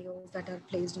scenarios that are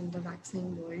placed in the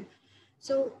vaccine world.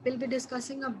 So we'll be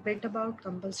discussing a bit about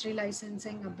compulsory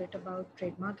licensing, a bit about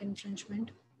trademark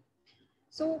infringement.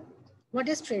 So what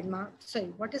is trademark?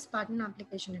 Sorry, what is patent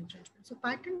application infringement? So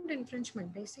patent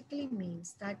infringement basically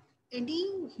means that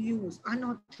any use,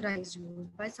 unauthorized use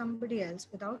by somebody else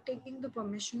without taking the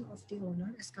permission of the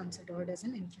owner is considered as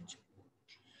an infringement.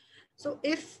 So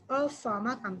if a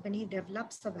pharma company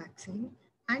develops a vaccine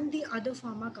and the other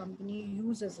pharma company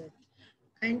uses it,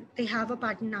 and they have a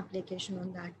patent application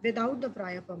on that without the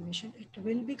prior permission, it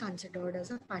will be considered as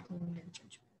a patent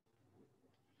infringement.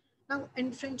 Now,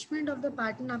 infringement of the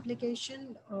patent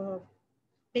application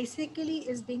basically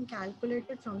is being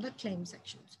calculated from the claim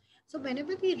sections. So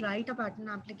whenever we write a patent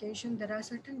application, there are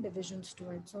certain divisions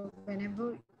to it. So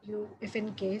whenever you, if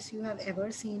in case you have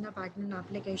ever seen a patent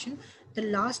application, the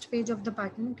last page of the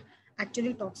patent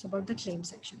actually talks about the claim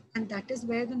section, and that is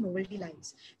where the novelty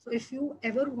lies. So if you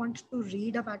ever want to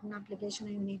read a patent application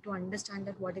and you need to understand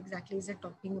that what exactly is it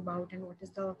talking about and what is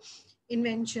the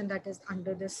invention that is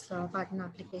under this patent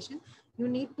application, you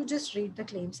need to just read the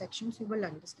claim sections, you will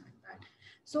understand that.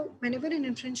 So whenever an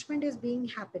infringement is being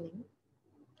happening,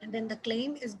 and then the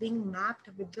claim is being mapped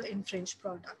with the infringed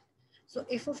product. So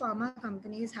if a pharma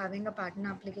company is having a patent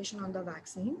application on the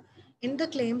vaccine, in the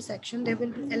claim section, there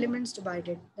will be elements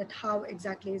divided that how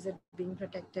exactly is it being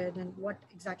protected and what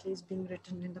exactly is being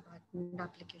written in the patent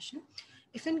application.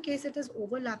 If in case it is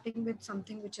overlapping with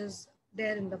something which is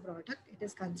there in the product, it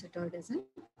is considered as an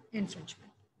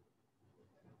infringement.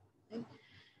 Okay.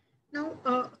 Now,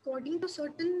 according to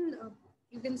certain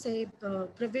you can say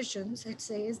provisions, it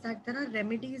says that there are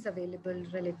remedies available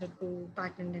related to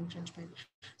patent infringement.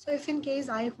 So if in case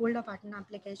I hold a patent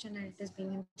application and it is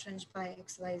being infringed by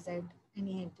XYZ,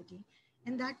 any entity,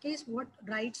 in that case, what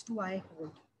rights do I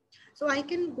hold? So I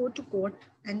can go to court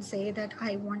and say that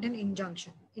I want an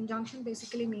injunction. Injunction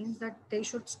basically means that they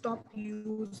should stop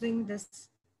using this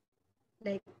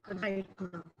like right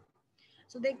now.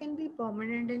 So there can be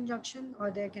permanent injunction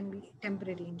or there can be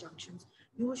temporary injunctions.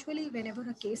 Usually, whenever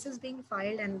a case is being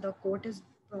filed and the court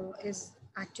is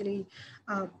actually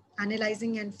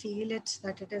analyzing and feel it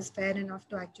that it is fair enough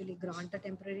to actually grant a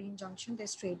temporary injunction, they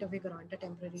straight away grant a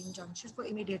temporary injunction for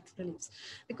immediate release.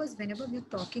 Because whenever we're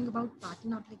talking about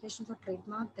patent application for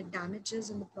trademark, the damages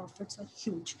and the profits are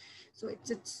huge. So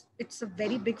it's a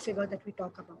very big figure that we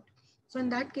talk about. So in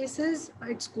that cases,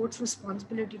 it's court's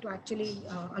responsibility to actually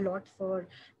allot for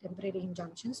temporary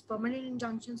injunctions. Permanent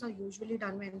injunctions are usually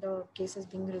done when the case is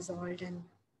being resolved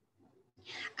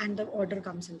and the order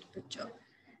comes into picture.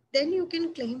 Then you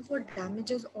can claim for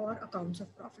damages or accounts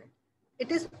of profit.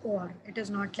 It is or, it is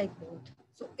not like both.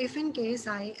 So if in case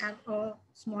I am a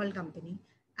small company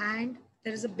and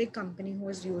there is a big company who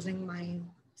is using my,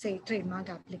 say, trademark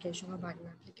application or patent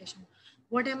application,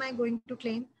 what am I going to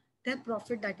claim? Their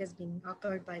profit that is being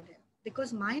occurred by them.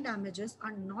 Because my damages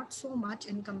are not so much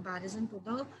in comparison to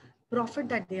the profit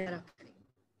that they are occurring.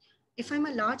 If I'm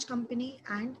a large company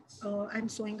and I'm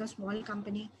suing a small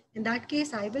company, in that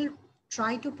case, I will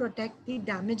try to protect the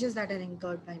damages that are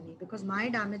incurred by me, because my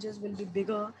damages will be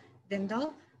bigger than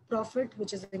the profit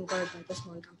which is incurred by the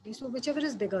small company. So whichever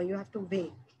is bigger, you have to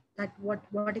weigh that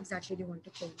what exactly do you want to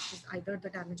claim, is either the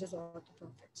damages or the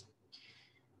profits.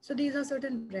 So these are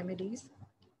certain remedies.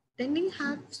 Then we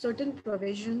have certain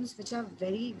provisions which are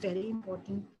very, very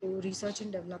important to research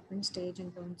and development stage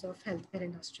in terms of healthcare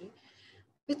industry,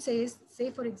 which says,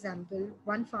 say for example,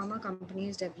 one pharma company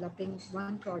is developing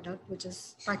one product which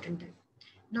is patented.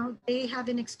 Now they have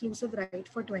an exclusive right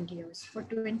for 20 years. For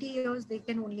 20 years, they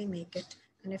can only make it.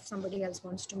 And if somebody else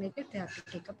wants to make it, they have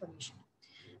to take a permission.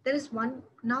 There is one,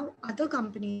 now other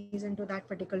companies into that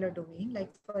particular domain,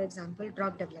 like for example,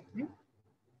 drug development.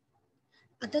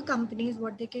 Other companies,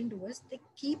 what they can do is they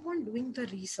keep on doing the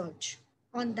research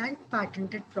on that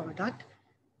patented product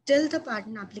till the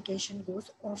patent application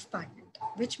goes off patent,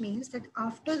 which means that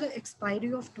after the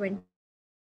expiry of 20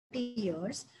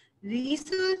 years,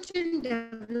 research and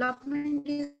development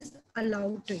is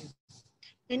allowed to you.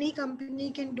 Any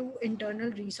company can do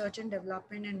internal research and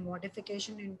development and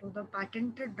modification into the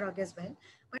patented drug as well,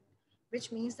 but they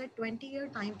can do it till 20 years, which means that 20-year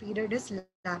time period is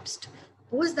lapsed.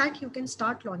 Post that, you can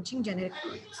start launching generic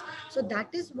products. So that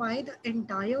is why the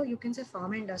entire, you can say,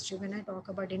 pharma industry, when I talk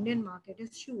about Indian market,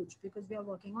 is huge, because we are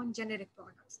working on generic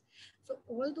products. So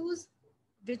all those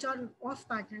which are off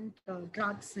patent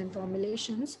drugs and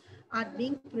formulations are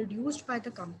being produced by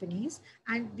the companies,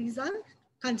 and these are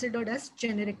considered as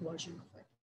generic version of it.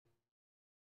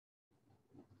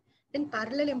 Then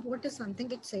parallel import is something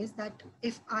which says that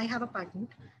if I have a patent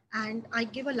and I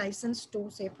give a license to,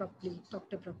 say, probably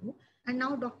Dr. Prabhu, and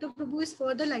now Dr. Prabhu is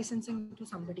further licensing to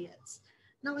somebody else.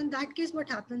 Now, in that case, what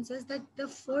happens is that the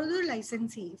further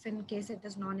licensee, if in case it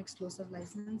is non-exclusive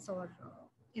license, or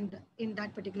in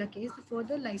that particular case, the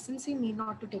further licensee need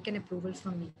not to take an approval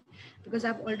from me, because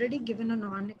I've already given a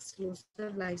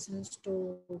non-exclusive license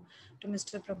to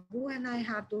Mr. Prabhu, and I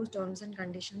have those terms and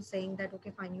conditions saying that,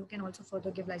 okay, fine, you can also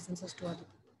further give licenses to other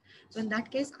people. So in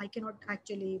that case, I cannot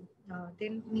actually,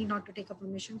 they need not to take a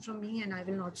permission from me, and I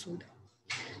will not sue them.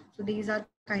 So these are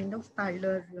kind of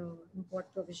parallel import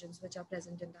provisions which are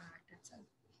present in the Act itself.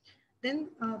 Then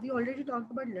we already talked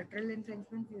about literal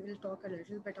infringement. We will talk a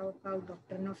little bit about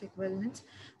doctrine of equivalence.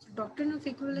 So doctrine of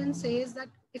equivalence says that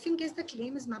if in case the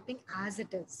claim is mapping as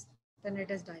it is, then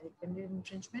it is direct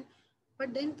infringement.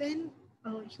 But then when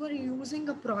you are using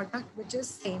a product which is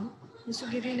same, just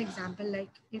to give you an example, like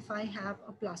if I have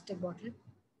a plastic bottle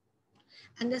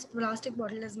and this plastic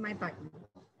bottle is my patent,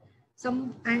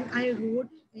 and I wrote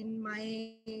in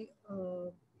my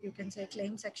you can say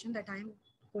claim section that I'm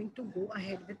going to go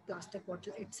ahead with plastic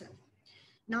bottle itself.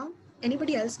 Now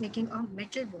anybody else making a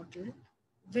metal bottle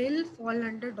will fall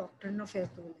under doctrine of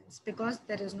equivalence, because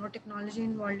there is no technology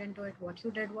involved into it. What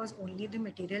you did was only the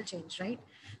material change, right?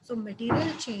 So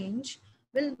material change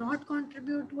will not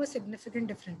contribute to a significant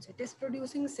difference. It is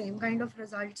producing same kind of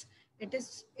results. It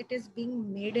is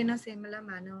being made in a similar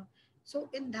manner. So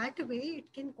in that way,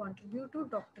 it can contribute to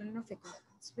doctrine of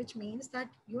equivalence, which means that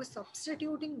you're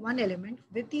substituting one element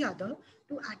with the other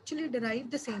to actually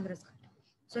derive the same result.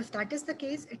 So if that is the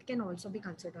case, it can also be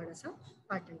considered as a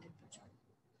patent infringement.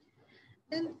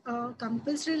 Then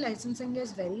compulsory licensing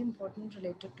is very important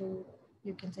related to,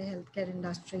 you can say, healthcare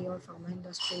industry or pharma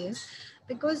industry, is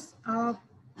because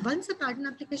once a patent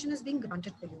application is being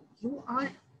granted to you, you are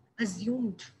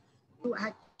assumed to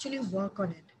actually work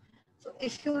on it. So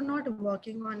if you're not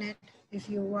working on it, if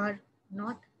you are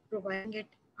not providing it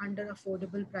under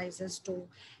affordable prices to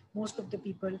most of the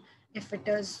people, if it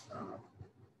is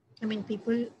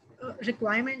people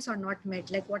requirements are not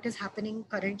met, like what is happening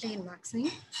currently in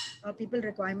vaccine, people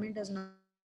requirement is not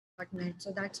met.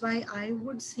 So that's why I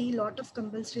would see a lot of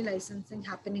compulsory licensing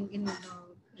happening in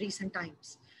recent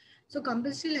times. So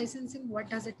compulsory licensing,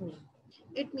 what does it mean?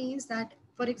 It means that,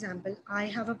 for example, I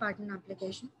have a patent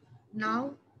application.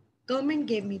 Now government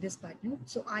gave me this patent,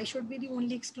 so I should be the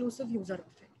only exclusive user of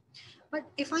it. But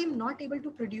if I'm not able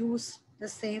to produce the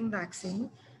same vaccine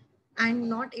and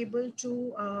not able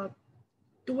to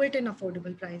do it in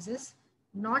affordable prices,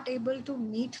 not able to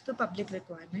meet the public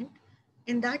requirement,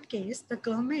 in that case, the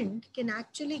government can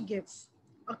actually give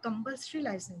a compulsory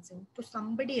licensing to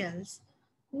somebody else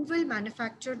who will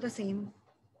manufacture the same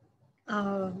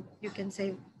you can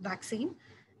say vaccine,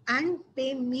 and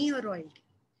pay me a royalty.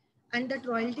 And that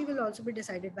royalty will also be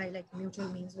decided by like mutual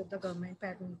means with the government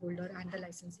patent holder and the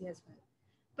licensee as well.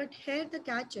 But here the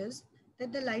catch is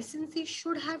that the licensee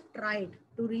should have tried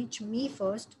to reach me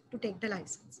first to take the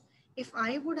license. If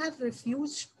I would have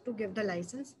refused to give the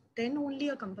license, then only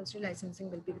a compulsory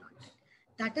licensing will be granted.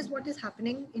 That is what is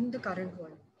happening in the current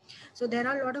world. So there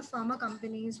are a lot of pharma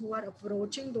companies who are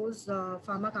approaching those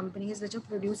pharma companies which are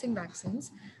producing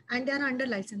vaccines, and they are under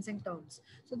licensing terms.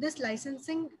 So this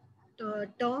licensing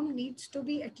term needs to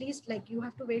be at least like you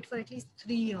have to wait for at least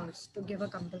 3 years to give a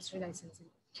compulsory licensing.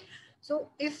 So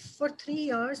if for 3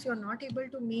 years you're not able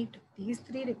to meet these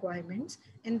three requirements,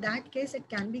 in that case, it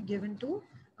can be given to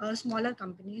smaller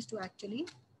companies to actually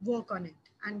work on it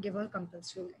and give a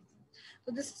compulsory license.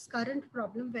 So this is current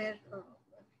problem where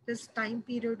this time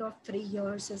period of 3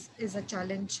 years is a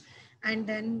challenge. And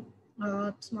then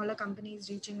smaller companies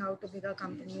reaching out to bigger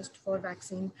companies for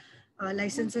vaccine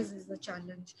licenses is the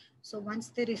challenge. So once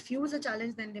they refuse a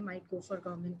challenge, then they might go for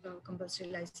government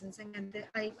compulsory licensing. And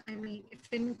I mean,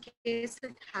 if in case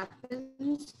it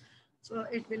happens, so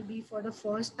it will be for the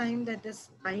first time that this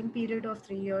time period of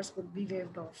 3 years would be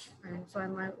waived off. And so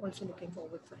I'm also looking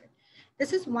forward for it.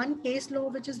 This is one case law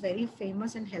which is very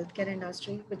famous in healthcare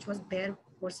industry, which was Bayer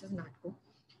versus Natco,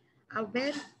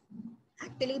 where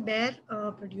actually Bayer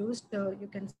produced, you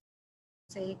can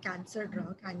say, cancer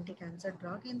drug, anti-cancer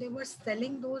drug, and they were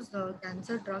selling those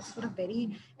cancer drugs for a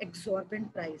very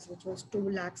exorbitant price, which was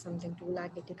 2 lakh something,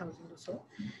 2,80,000 or so.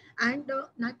 And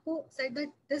Natco said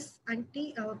that this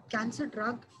anti-cancer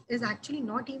drug is actually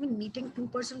not even meeting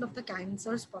 2% of the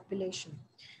cancer's population,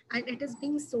 and it is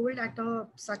being sold at a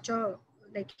such a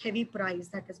like heavy price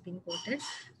that is being quoted.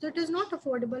 So it is not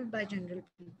affordable by general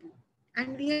people.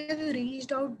 And we have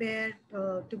reached out there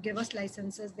to give us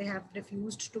licenses. They have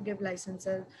refused to give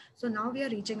licenses. So now we are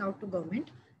reaching out to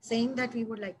government saying that we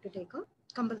would like to take a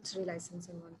compulsory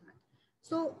licensing on that.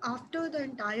 So after the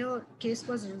entire case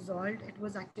was resolved, it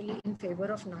was actually in favor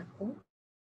of NATCO.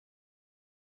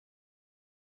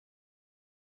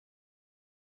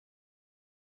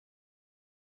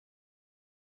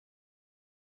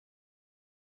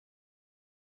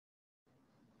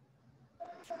 And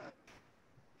the government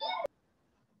actually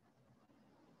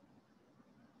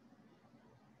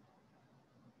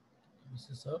This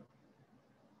is sir.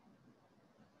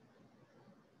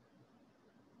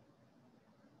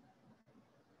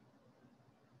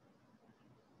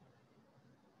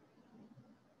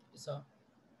 Isha.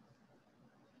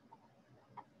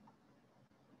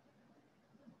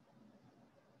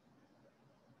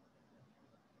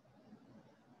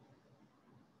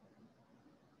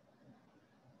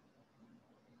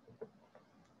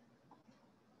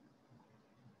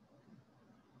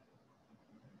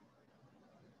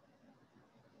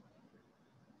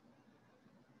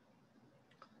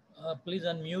 Please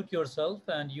unmute yourself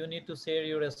and you need to share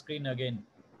your screen again.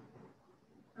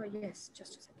 yes,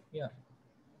 just a second. Yeah.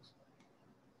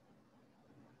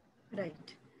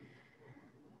 Right.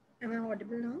 Am I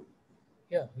audible now?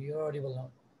 Yeah, you're audible now.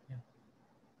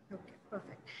 Yeah. Okay,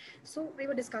 perfect. So we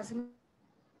were discussing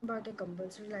about the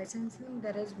compulsory licensing.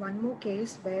 There is one more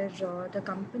case where the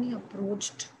company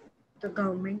approached the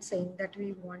government saying that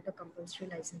we want a compulsory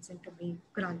licensing to be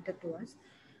granted to us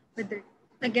with the,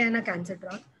 again a cancer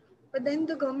drug. But then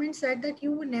the government said that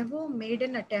you never made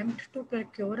an attempt to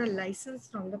procure a license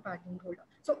from the patent holder.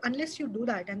 So unless you do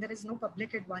that and there is no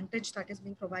public advantage that is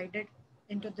being provided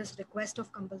into this request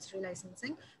of compulsory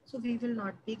licensing, so we will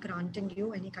not be granting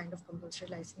you any kind of compulsory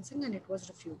licensing, and it was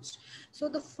refused. So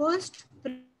the first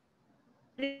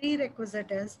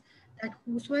prerequisite is that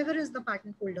whosoever is the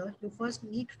patent holder, you first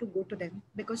need to go to them,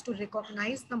 because to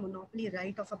recognize the monopoly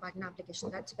right of a patent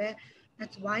application,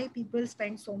 that's why people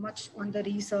spend so much on the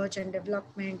research and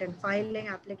development and filing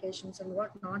applications and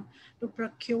whatnot to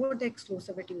procure the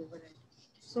exclusivity over it.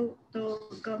 So the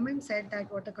government said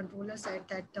that, what the controller said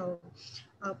that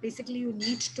basically you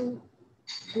need to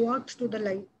go out to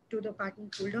the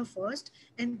patent holder first,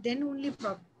 and then only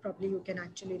probably you can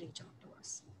actually reach out to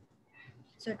us.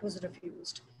 So it was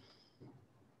refused.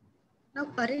 Now,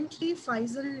 currently,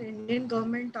 Pfizer and Indian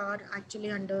government are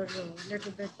actually under a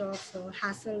little bit of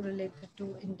hassle related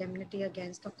to indemnity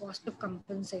against the cost of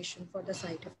compensation for the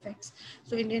side effects.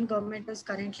 So, Indian government is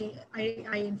currently, I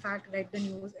in fact read the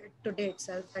news today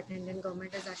itself that Indian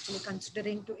government is actually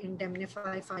considering to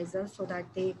indemnify Pfizer so that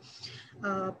they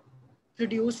uh,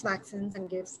 produce vaccines and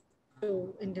give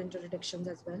to Indian jurisdictions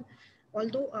as well.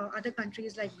 Although other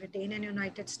countries like Britain and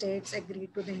United States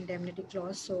agreed to the indemnity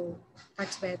clause, so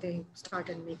that's where they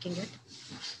started making it.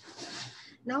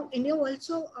 Now, India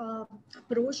also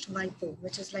approached WIPO,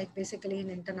 which is like basically an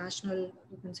international,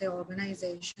 you can say,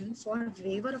 organization for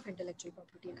waiver of intellectual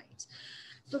property rights.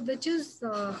 So, which is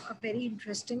a very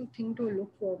interesting thing to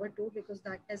look forward to, because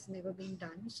that has never been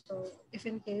done. So, if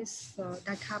in case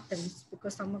that happens,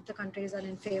 because some of the countries are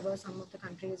in favor, some of the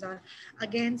countries are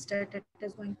against it, it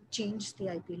is going to change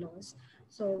the IP laws.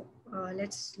 So,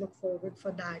 let's look forward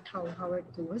for that, how it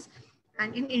goes.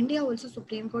 And in India also,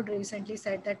 Supreme Court recently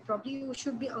said that probably you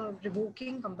should be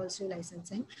revoking compulsory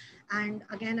licensing. And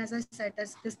again, as I said,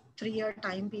 as this 3-year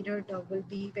time period will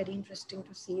be very interesting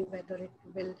to see whether it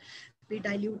will be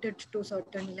diluted to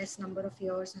certain less number of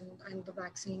years, and the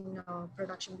vaccine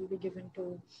production will be given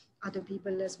to other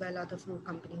people as well, other food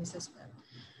companies as well.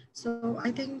 So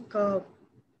I think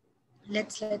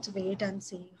let's wait and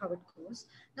see how it goes.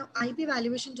 Now, IP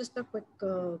valuation, just a quick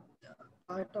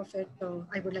part of it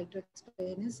I would like to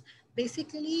explain is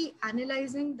basically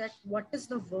analyzing that what is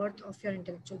the worth of your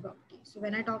intellectual property. So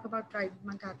when I talk about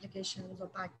trademark applications or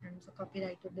patents or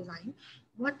copyrighted design,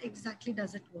 what exactly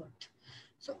does it worth?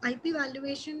 So IP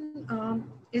valuation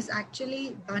is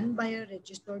actually done by a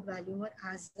registered valuer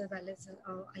as well as an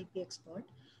IP expert,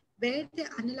 where they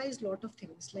analyze a lot of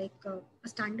things like a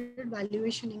standard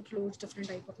valuation includes different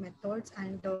type of methods,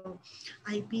 and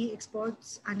IP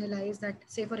experts analyze that.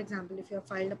 Say for example, if you have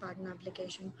filed a patent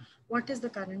application, what is the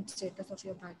current status of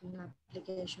your patent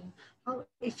application? How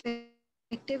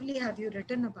effectively have you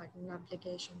written a patent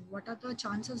application? What are the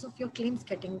chances of your claims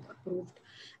getting approved?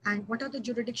 And what are the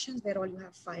jurisdictions where all you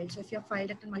have filed? So if you have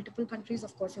filed it in multiple countries,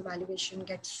 of course your valuation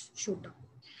gets shoot up.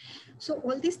 So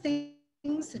all these things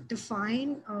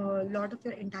define a lot of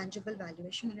your intangible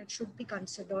valuation, and it should be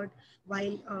considered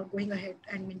while going ahead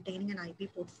and maintaining an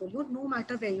IP portfolio, no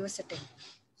matter where you are sitting.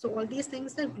 So all these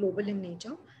things are global in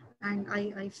nature, and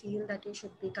I feel that you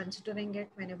should be considering it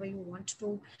whenever you want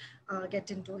to get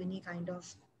into any kind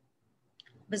of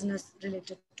business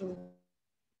related to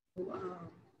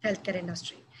healthcare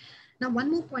industry. Now,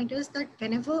 one more point is that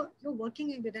whenever you're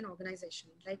working with an organization,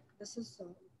 like this is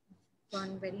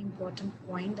one very important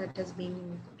point that has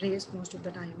been raised most of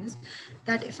the time is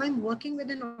that if I'm working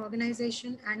with an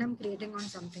organization and I'm creating on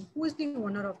something, who is the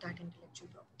owner of that intellectual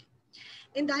property?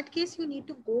 In that case, you need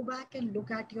to go back and look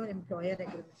at your employer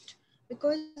agreement,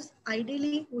 because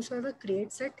ideally whosoever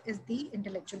creates it is the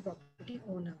intellectual property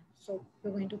owner. So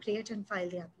you're going to create and file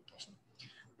the application.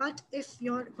 But if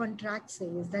your contract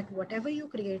says that whatever you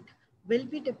create will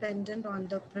be dependent on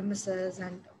the premises,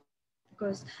 and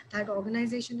because that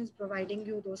organization is providing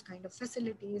you those kind of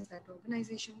facilities, that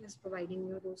organization is providing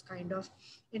you those kind of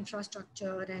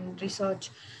infrastructure and research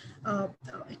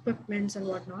equipments and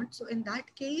whatnot. So in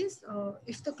that case,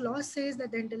 if the clause says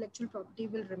that the intellectual property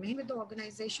will remain with the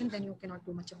organization, then you cannot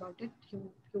do much about it.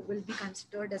 You will be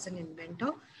considered as an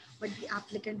inventor, but the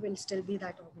applicant will still be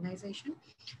that organization.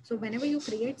 So whenever you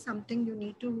create something, you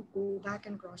need to go back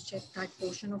and cross-check that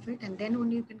portion of it, and then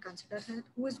only you can consider that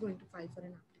who is going to file for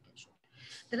an application.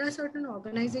 There are certain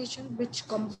organizations which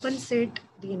compensate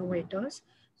the innovators.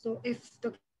 So if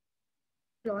the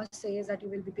clause says that you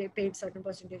will be paid certain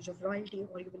percentage of royalty,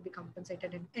 or you will be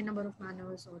compensated in a number of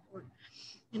manners, or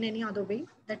in any other way,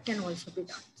 that can also be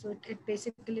done. So it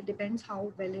basically depends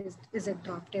how well is it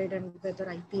drafted and whether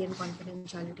IP and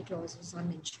confidentiality clauses are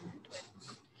mentioned into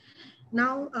it.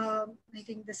 Now, I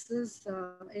think this is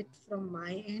it from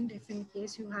my end. If in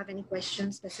case you have any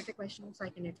questions, specific questions, I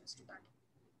can address to that.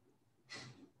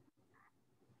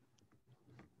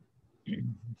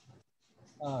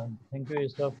 Thank you,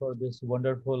 Isha, for this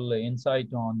wonderful insight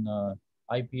on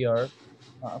IPR.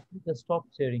 Please stop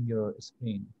sharing your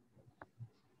screen.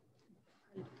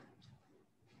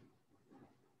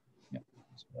 Yeah,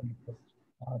 it's wonderful.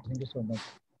 Thank you so much.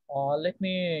 Let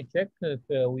me check if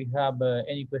we have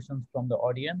any questions from the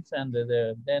audience, and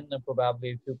then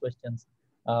probably a few questions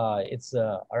it's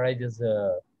arises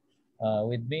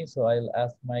with me. So I'll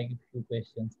ask my few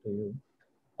questions to you.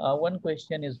 One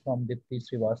question is from Dipti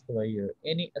Srivastava here.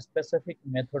 Any specific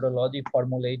methodology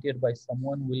formulated by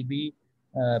someone will be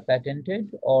patented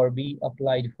or be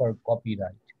applied for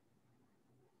copyright?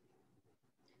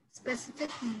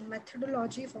 Specific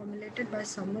methodology formulated by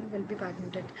someone will be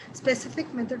patented.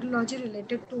 Specific methodology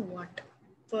related to what?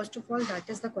 First of all, that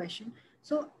is the question.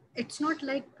 So it's not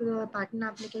like patent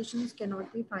applications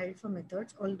cannot be filed for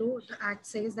methods, although the act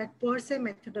says that per se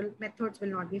methods will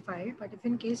not be filed. But if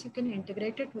in case you can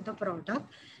integrate it with a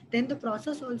product, then the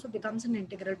process also becomes an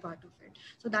integral part of it.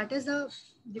 So that is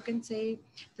you can say,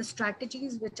 the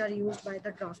strategies which are used by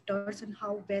the drafters and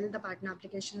how well the patent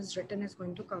application is written is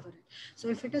going to cover it. So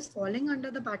if it is falling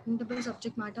under the patentable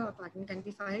subject matter, a patent can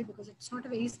be filed because it's not a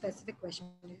very specific question.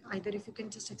 Either if you can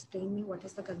just explain me what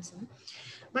is the concern.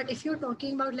 But if you're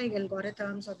talking about like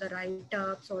algorithms or the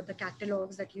write-ups or the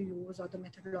catalogs that you use or the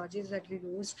methodologies that you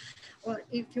use, or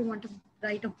if you want to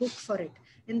write a book for it,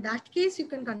 in that case, you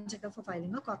can consider for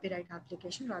filing a copyright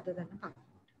application rather than a patent.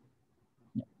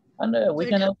 And So we it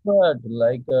can also add,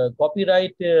 like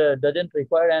copyright doesn't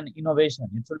require an innovation.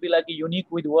 It should be like a unique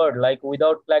with word, like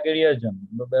without plagiarism,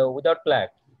 without flag.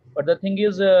 But the thing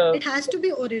is, it has to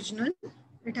be original.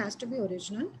 It has to be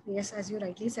original. Yes, as you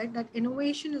rightly said, that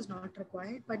innovation is not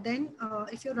required. But then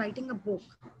if you're writing a book,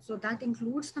 so that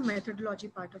includes the methodology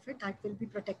part of it, that will be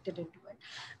protected into it.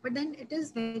 But then it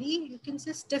is very, you can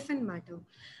say, stiff in matter.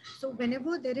 So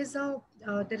whenever there is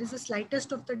a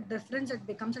slightest of the difference, it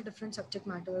becomes a different subject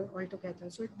matter altogether.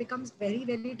 So it becomes very,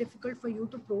 very difficult for you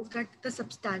to prove that the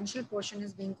substantial portion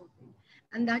is being copied.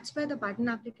 And that's where the patent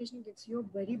application gives you a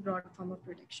very broad form of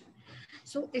protection.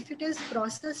 So if it is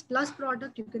process plus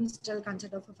product, you can still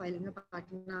consider for filing a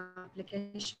patent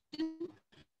application.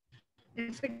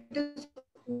 If it is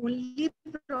only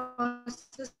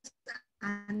process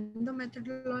and the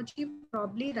methodology,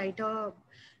 probably write a,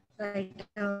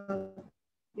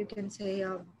 you can say,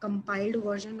 a compiled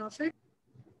version of it.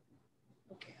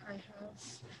 Okay, I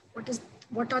have,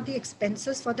 what are the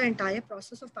expenses for the entire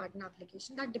process of patent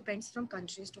application? That depends from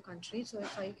countries to country. So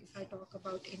if I talk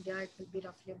about India, it will be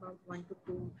roughly about 1 to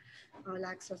 2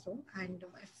 lakhs or so. And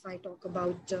if I talk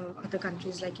about other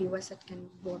countries like US, it can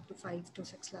go up to 5 to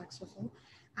 6 lakhs or so,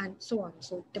 and so on.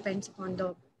 So it depends upon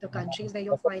the countries where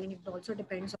you're filing. It also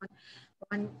depends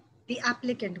on the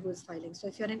applicant who is filing. So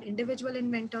if you're an individual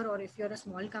inventor or if you're a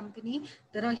small company,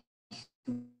 there are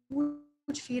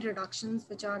huge fee reductions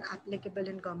which are applicable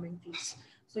in government fees.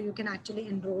 So you can actually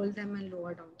enroll them and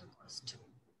lower down the cost.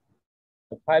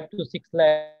 5 to 6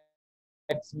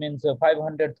 lakhs means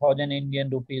 500,000 Indian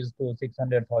rupees to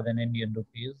 600,000 Indian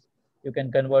rupees. You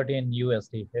can convert in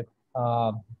USD.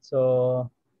 So,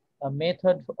 a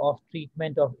method of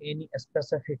treatment of any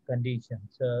specific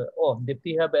conditions.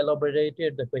 Dipti have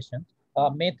elaborated the question.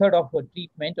 Method of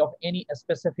treatment of any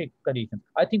specific condition.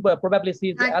 I think probably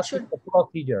she is That asking should,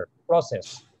 the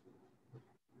process.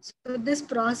 so this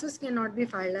process cannot be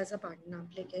filed as a patent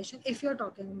application if you're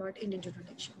talking about Indian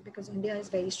jurisdiction, because India is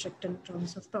very strict in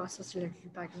terms of process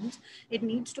related patents. It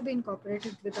needs to be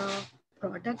incorporated with a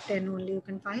product, then only you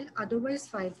can file. Otherwise,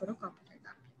 file for a copyright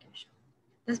application.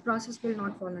 This process will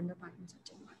not fall under patent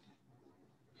subject matter.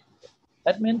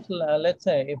 That means, let's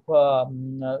say, if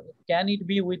can it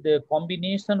be with the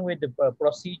combination with the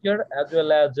procedure as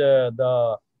well as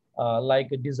the like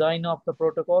design of the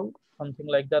protocol, something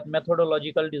like that,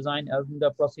 methodological design as in the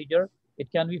procedure,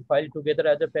 it can be filed together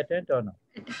as a patent or not?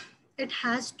 It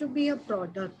has to be a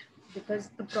product, because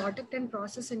the product and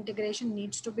process integration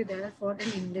needs to be there for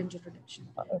an Indian jurisdiction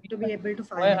to be able to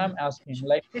file Why an I'm asking, application.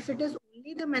 like, If it is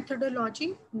only the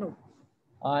methodology, no.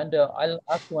 and I'll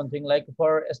ask one thing, like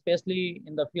for especially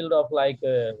in the field of like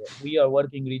we are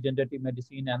working regenerative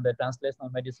medicine and the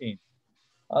translational medicine.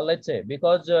 Let's say,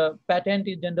 because patent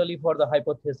is generally for the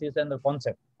hypothesis and the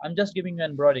concept. I'm just giving you a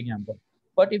broad example.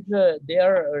 But if they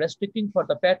are restricting for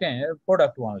the patent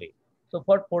product only. So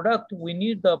for product, we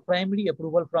need the primary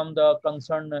approval from the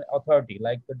concerned authority,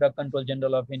 like the Drug Control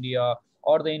General of India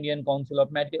or the Indian Council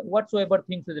of Medical, whatsoever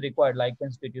things is required, like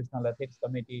Constitutional Ethics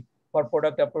Committee. For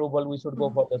product approval, we should go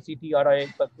for the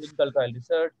CTRI, the Clinical Trial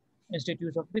Research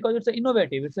Institute, because it's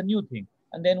innovative, it's a new thing.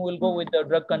 And then we'll go with the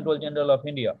Drug Control General of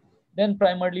India, then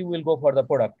primarily we'll go for the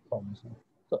product formation.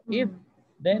 So if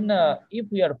then if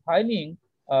we are filing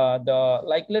the,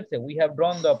 like, let's say we have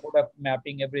drawn the product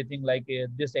mapping, everything, like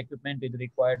this equipment is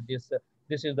required, this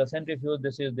is the centrifuge,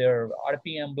 this is their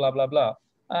RPM, blah blah blah,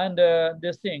 and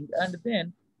this thing, and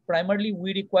then primarily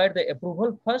we require the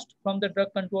approval first from the drug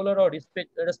controller or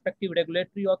respective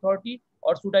regulatory authority,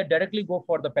 or should I directly go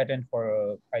for the patent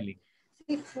for filing?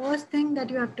 See, first thing that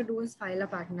you have to do is file a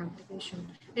patent application.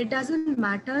 It doesn't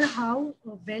matter how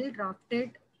well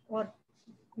drafted or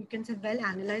you can say well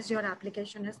analyzed your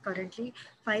application is currently.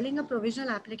 Filing a provisional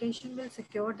application will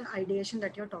secure the ideation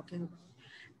that you're talking about.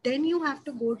 Then you have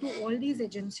to go to all these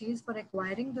agencies for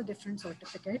acquiring the different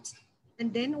certificates,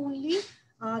 and then only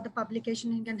the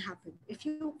publication can happen. If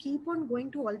you keep on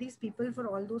going to all these people for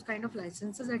all those kind of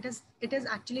licenses, it is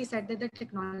actually said that the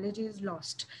technology is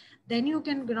lost. Then you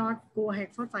can not go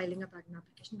ahead for filing a patent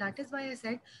application. That is why I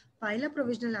said file a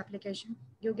provisional application.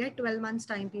 You get 12 months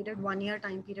time period, 1 year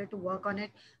time period to work on it.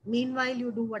 Meanwhile,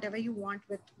 you do whatever you want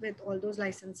with all those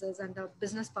licenses and the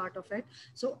business part of it.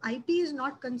 So IP is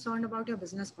not concerned about your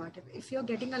business part. If you're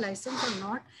getting a license or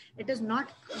not, it is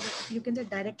not, you can say,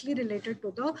 directly related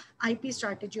to the IP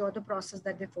strategy or the process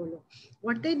that they follow.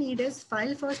 What they need is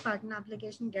file first patent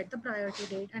application, get the priority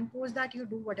date, and post that you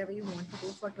do whatever you want to do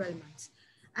for 12 months.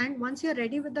 And once you're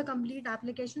ready with the complete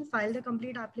application, file the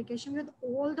complete application with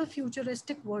all the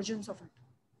futuristic versions of it.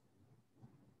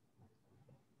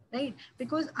 Right?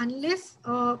 Because unless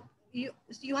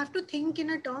you have to think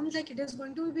in a terms like it is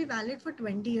going to be valid for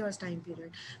 20 years time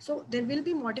period. So there will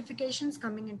be modifications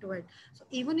coming into it. So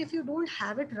even if you don't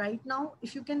have it right now,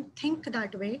 if you can think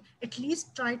that way, at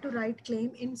least try to write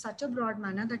claim in such a broad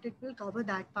manner that it will cover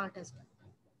that part as well.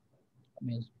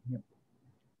 Amazing. Yeah.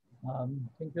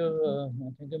 Thank you,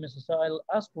 Mrs. So I'll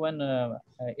ask when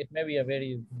it may be a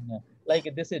very like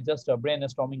this is just a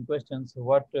brainstorming questions.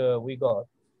 What we got,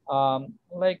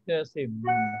 say,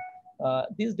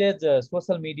 these days,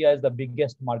 social media is the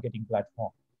biggest marketing platform,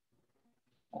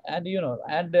 and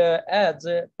ads,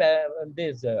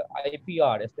 this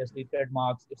IPR, especially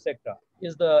trademarks, etc.,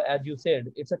 is as you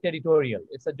said, it's a territorial,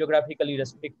 it's a geographically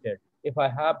restricted. If I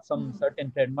have some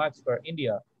certain trademarks for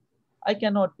India, I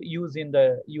cannot use in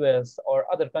the US or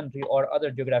other country or other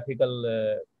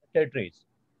geographical territories.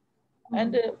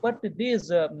 And but this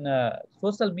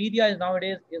social media is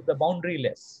nowadays is the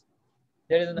boundaryless.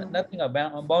 There is nothing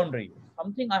about boundary.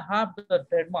 Something I have the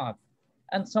trademark,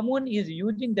 and someone is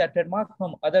using that trademark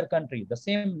from other country, the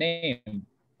same name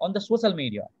on the social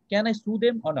media. Can I sue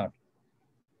them or not?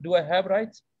 Do I have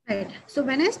rights? Right. So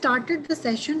when I started the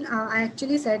session, I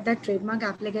actually said that trademark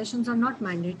applications are not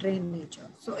mandatory in nature.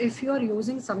 So if you are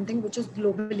using something which is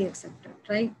globally accepted,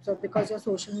 right? So because your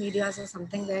social medias are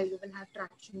something where you will have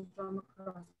traction from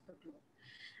across the globe.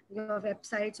 Your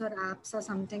websites or apps are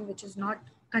something which is not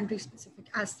country specific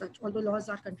as such, although laws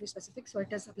are country specific, so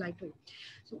it is applied to you.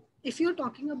 So if you're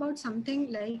talking about something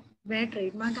like where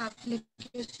trademark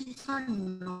applications are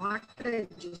not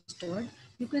registered,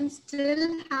 you can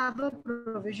still have a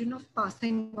provision of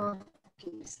passing of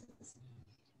cases,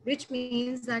 which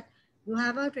means that you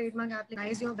have a trademark application,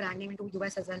 recognize your brand name into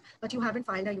US as well, but you haven't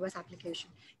filed a US application.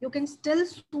 You can still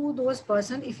sue those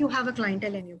person if you have a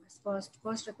clientele in US.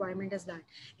 First requirement is that.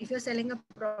 If you're selling a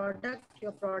product,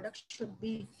 your product should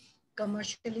be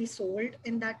commercially sold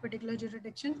in that particular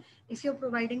jurisdiction. If you're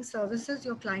providing services,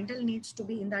 your clientele needs to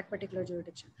be in that particular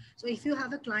jurisdiction. So if you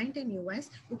have a client in US,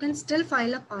 you can still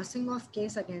file a passing off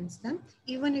case against them,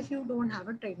 even if you don't have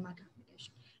a trademark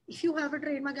application. If you have a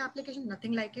trademark application,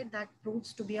 nothing like it, that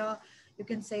proves to be a, you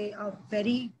can say, a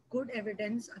very good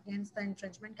evidence against the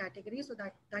infringement category. So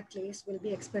that case will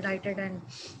be expedited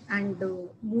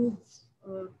and move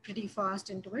pretty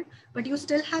fast into it, but you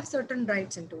still have certain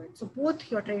rights into it. So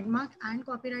both your trademark and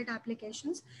copyright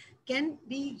applications can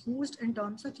be used in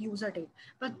terms of user date,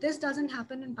 but this doesn't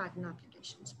happen in patent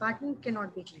applications. Patent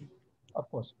cannot be claimed. Of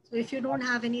course. So if you don't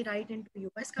have any right into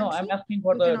US No, country, I'm asking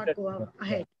for you the cannot go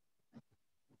ahead.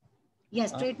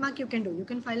 Yes, trademark you can do. You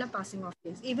can file a passing off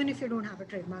case. Even if you don't have a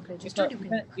trademark registered, you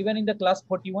can. Even in the class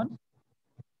 41?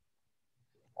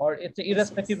 Or it's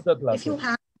irrespective of the class? If you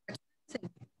have,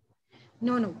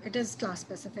 no, it is class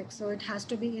specific. So it has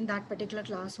to be in that particular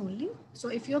class only. So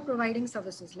if you're providing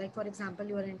services, like for example,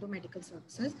 you are into medical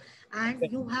services and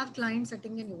you have clients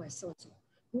sitting in US also,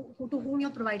 to whom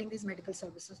you're providing these medical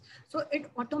services. So it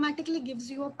automatically gives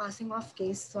you a passing off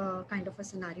case kind of a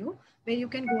scenario where you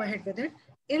can go ahead with it,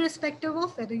 irrespective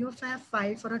of whether you have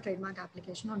filed for a trademark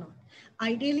application or not.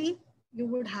 Ideally, you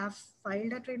would have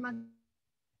filed a trademark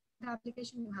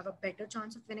application, you have a better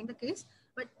chance of winning the case,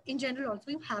 but in general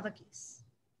also you have a case.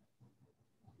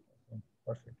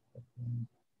 Perfect.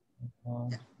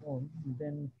 So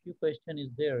then few question is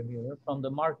there here from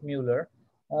the Mark Mueller.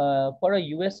 For a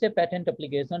USA patent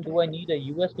application, do I need a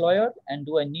US lawyer and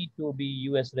do I need to be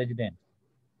US resident?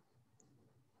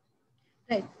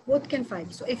 Right, both can file.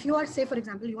 So if you are, say, for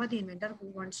example, you are the inventor who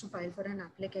wants to file for an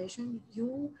application,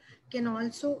 you can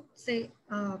also say,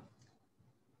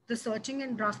 the searching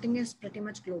and drafting is pretty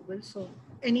much global. So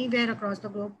anywhere across the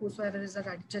globe, whosoever is a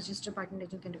registered patent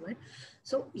agent can do it.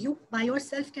 So you by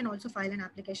yourself can also file an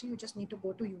application. You just need to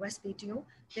go to USPTO.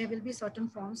 There will be certain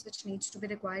forms which needs to be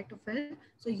required to fill.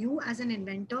 So you as an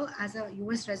inventor, as a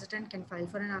US resident can file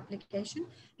for an application.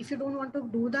 If you don't want to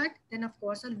do that, then of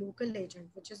course a local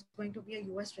agent, which is going to be a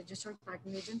US registered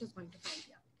patent agent, is going to file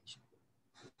the application.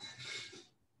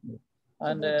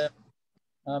 And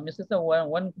Mrs.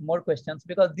 One more questions,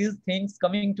 because these things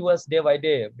coming to us day by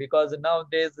day, because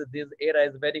nowadays this era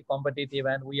is very competitive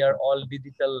and we are all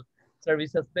digital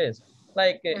services based.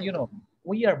 Like, you Right. know,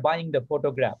 we are buying the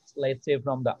photographs, let's say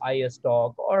from the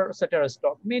iStock or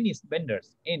Shutterstock, many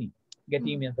vendors, any, get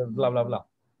Mm, images, blah, mm, blah, blah,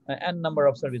 and number mm,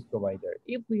 of service provider.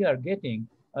 If we are getting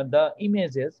the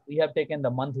images, we have taken the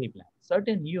monthly plan,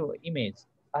 certain new image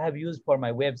I have used for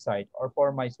my website or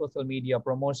for my social media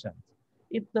promotions.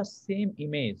 If the same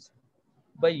image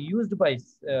by used by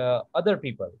other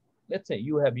people, let's say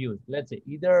you have used, let's say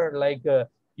either like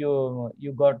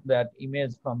you got that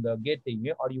image from the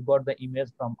gateway or you got the image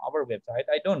from our website,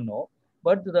 I don't know,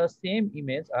 but the same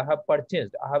image I have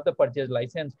purchased, I have the purchase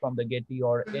license from the gateway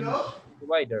or any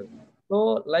provider.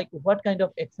 So like what kind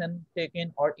of action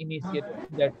taken or initiated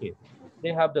in that case?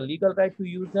 They have the legal right to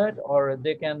use that, or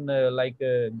they can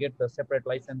get the separate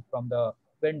license from the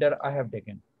vendor I have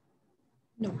taken.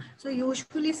 No. So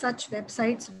usually such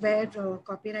websites where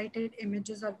copyrighted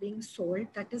images are being sold,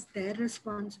 that is their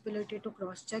responsibility to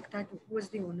cross-check that who is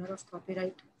the owner of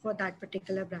copyright for that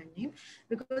particular brand name,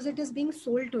 because it is being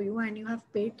sold to you and you have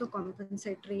paid the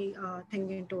compensatory thing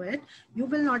into it. You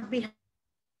will not be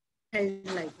held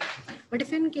liable. But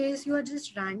if in case you are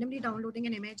just randomly downloading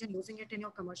an image and using it in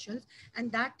your commercials,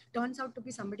 and that turns out to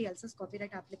be somebody else's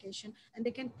copyright application, and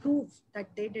they can prove that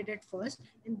they did it first,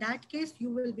 in that case you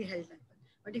will be held liable.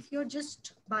 But if you're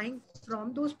just buying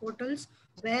from those portals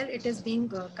where it is being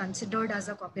considered as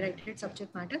a copyrighted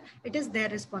subject matter, it is their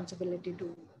responsibility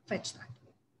to fetch that.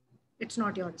 It's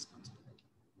not your responsibility.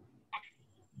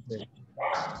 Great.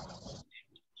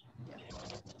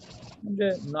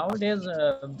 And nowadays,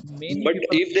 many But people.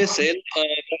 if they sell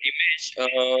the image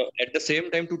at the same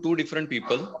time to two different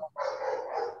people,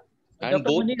 and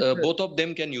Dr. Manish, both of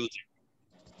them can use it.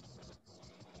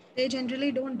 They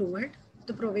generally don't do it.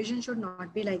 The provision should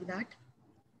not be like that.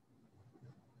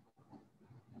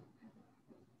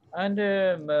 and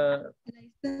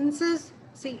Licenses,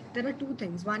 see, there are two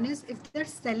things. One is if they're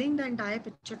selling the entire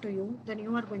picture to you, then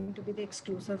you are going to be the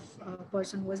exclusive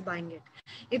person who is buying it.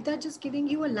 If they're just giving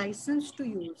you a license to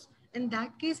use, in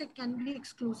that case, it can be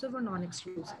exclusive or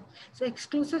non-exclusive. So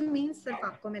exclusive means सिर्फ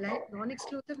आपको मिला है,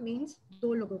 non-exclusive means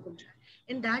दो लोगों को मिला है.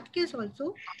 In that case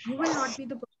also, you will not be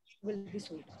the person who will be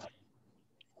sued.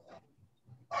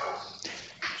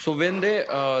 So when they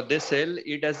sell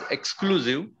it as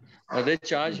exclusive, they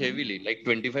charge heavily, like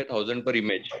 25,000 per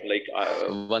image. Like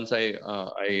once I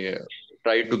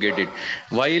tried to get it.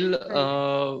 While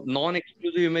Right.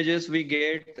 non-exclusive images we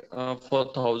get for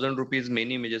 1,000 rupees,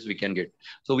 many images we can get.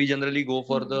 So we generally go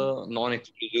for the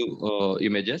non-exclusive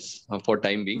images for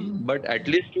time being. But at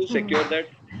least to secure that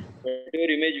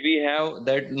whatever image we have,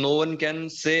 that no one can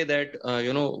say that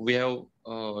we have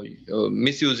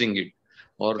misusing it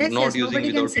or Yes, not yes, using nobody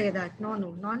can without it. say that. No,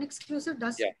 no, non-exclusive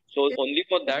does Yeah. So is only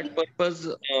for that only. purpose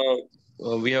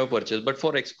we have purchased. But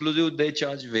for exclusive, they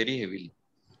charge very heavily.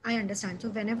 I understand. So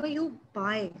whenever you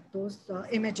buy those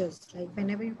images, like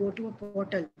whenever you go to a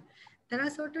portal, there are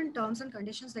certain terms and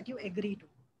conditions that you agree to.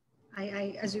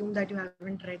 I assume that you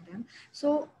haven't read them.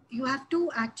 So you have to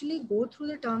actually go through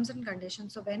the terms and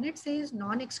conditions. So when it says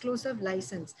non-exclusive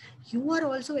license, you are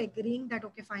also agreeing that,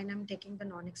 okay, fine, I'm taking the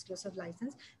non-exclusive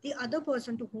license. The other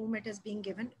person to whom it is being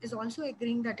given is also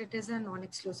agreeing that it is a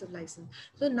non-exclusive license.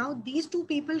 So now these two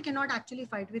people cannot actually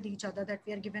fight with each other that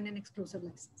we are given an exclusive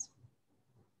license,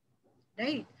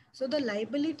 right? So the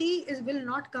liability is will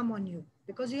not come on you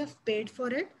because you have paid for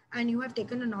it and you have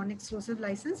taken a non-exclusive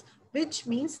license, which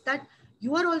means that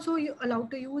you are also allowed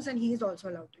to use and he is also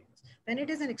allowed to use. When it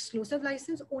is an exclusive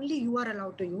license, only you are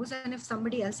allowed to use, and if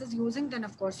somebody else is using, then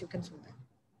of course you can sue them.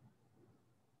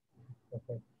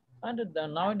 okay.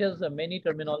 And nowadays, many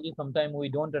terminology, sometimes we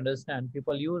don't understand.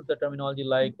 People use the terminology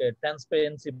like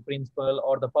transparency principle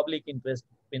or the public interest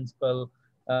principle,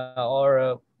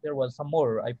 or there was some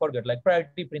more, I forget, like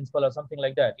priority principle or something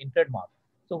like that in trademark.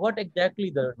 So what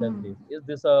exactly does this? Is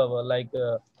this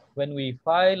when we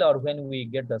file or when we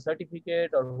get the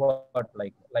certificate, or what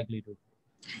likely to?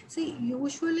 See,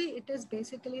 usually it is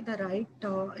basically the right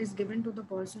is given to the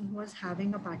person who is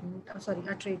having a patent, sorry,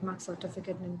 a trademark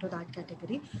certificate into that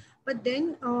category. But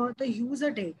then the user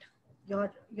date,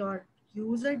 your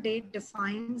user date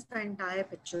defines the entire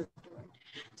picture to it.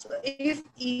 So if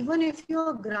even if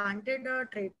you're granted a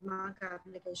trademark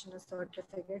application, a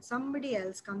certificate, somebody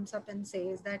else comes up and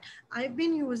says that I've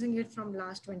been using it from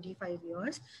last 25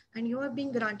 years and you are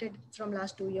being granted from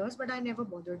last 2 years, but I never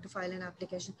bothered to file an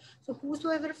application. So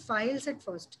whosoever files it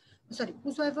first, sorry,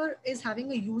 whosoever is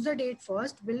having a user date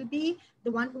first will be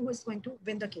the one who is going to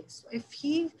win the case. So if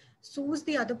he sues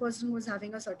the other person who is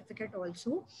having a certificate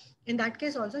also, in that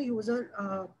case also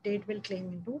user date will claim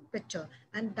into picture.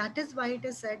 And that is why it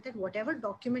is said that whatever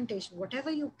documentation,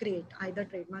 whatever you create, either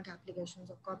trademark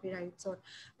applications or copyrights or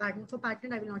patent, for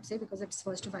patent I will not say because it's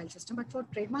first to file system, but for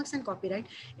trademarks and copyright,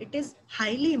 it is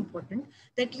highly important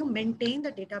that you maintain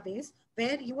the database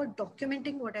where you are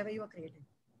documenting whatever you are creating.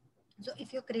 So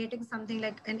if you're creating something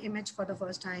like an image for the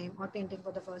first time or painting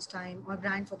for the first time or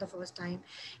brand for the first time,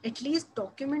 at least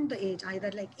document the age, either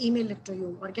like email it to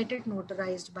you or get it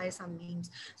notarized by some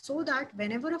means, so that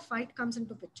whenever a fight comes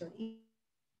into picture,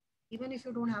 even if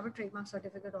you don't have a trademark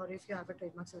certificate or if you have a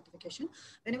trademark certification,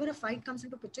 whenever a fight comes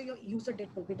into picture, your user date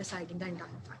will be deciding the entire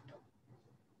factor.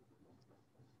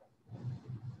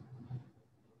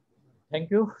 Thank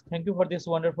you. Thank you for this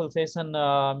wonderful session,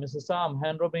 Mrs. Sam.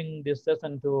 Hand-rubbing this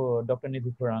session to Dr.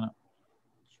 Nidhi Khurana.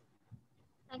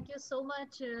 Thank you so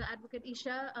much, Advocate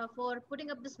Isha, for putting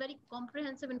up this very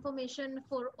comprehensive information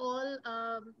for all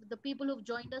the people who've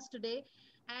joined us today.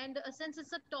 And since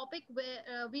it's a topic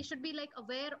where we should be like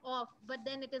aware of, but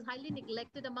then it is highly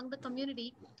neglected among the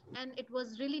community, and it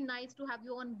was really nice to have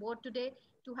you on board today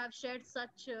to have shared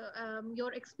such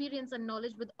your experience and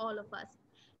knowledge with all of us.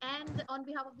 And on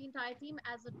behalf of the entire team,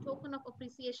 as a token of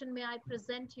appreciation, may I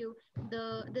present you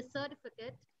the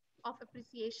certificate of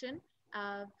appreciation.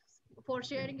 Uh, for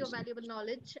sharing your valuable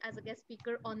knowledge as a guest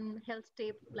speaker on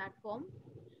HealthTAPE platform.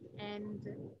 And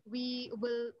we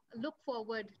will look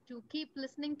forward to keep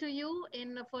listening to you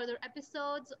in further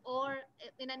episodes or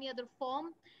in any other form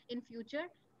in future.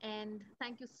 And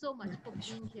thank you so much for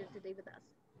being here today with us.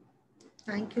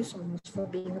 Thank you so much for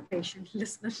being a patient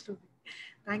listener to me.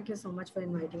 Thank you so much for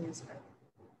inviting us well.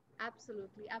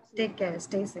 Absolutely, Take absolutely. care,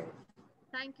 stay safe.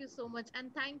 Thank you so much.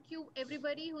 And thank you,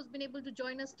 everybody who's been able to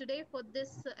join us today for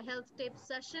this health tape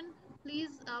session.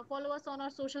 Please follow us on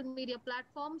our social media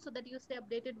platforms so that you stay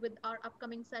updated with our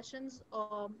upcoming sessions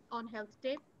on health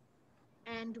tape.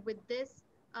 And with this,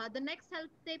 the next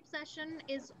health tape session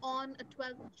is on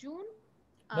 12th June.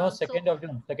 No, So 2nd of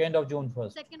June. 2nd of June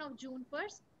first. 2nd of June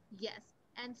first. Yes.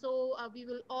 And so we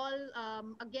will all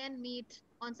again meet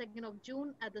on 2nd of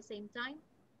June at the same time.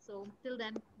 So till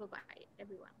then, bye-bye,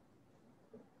 everyone.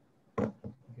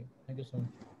 Okay. Thank you so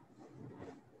much.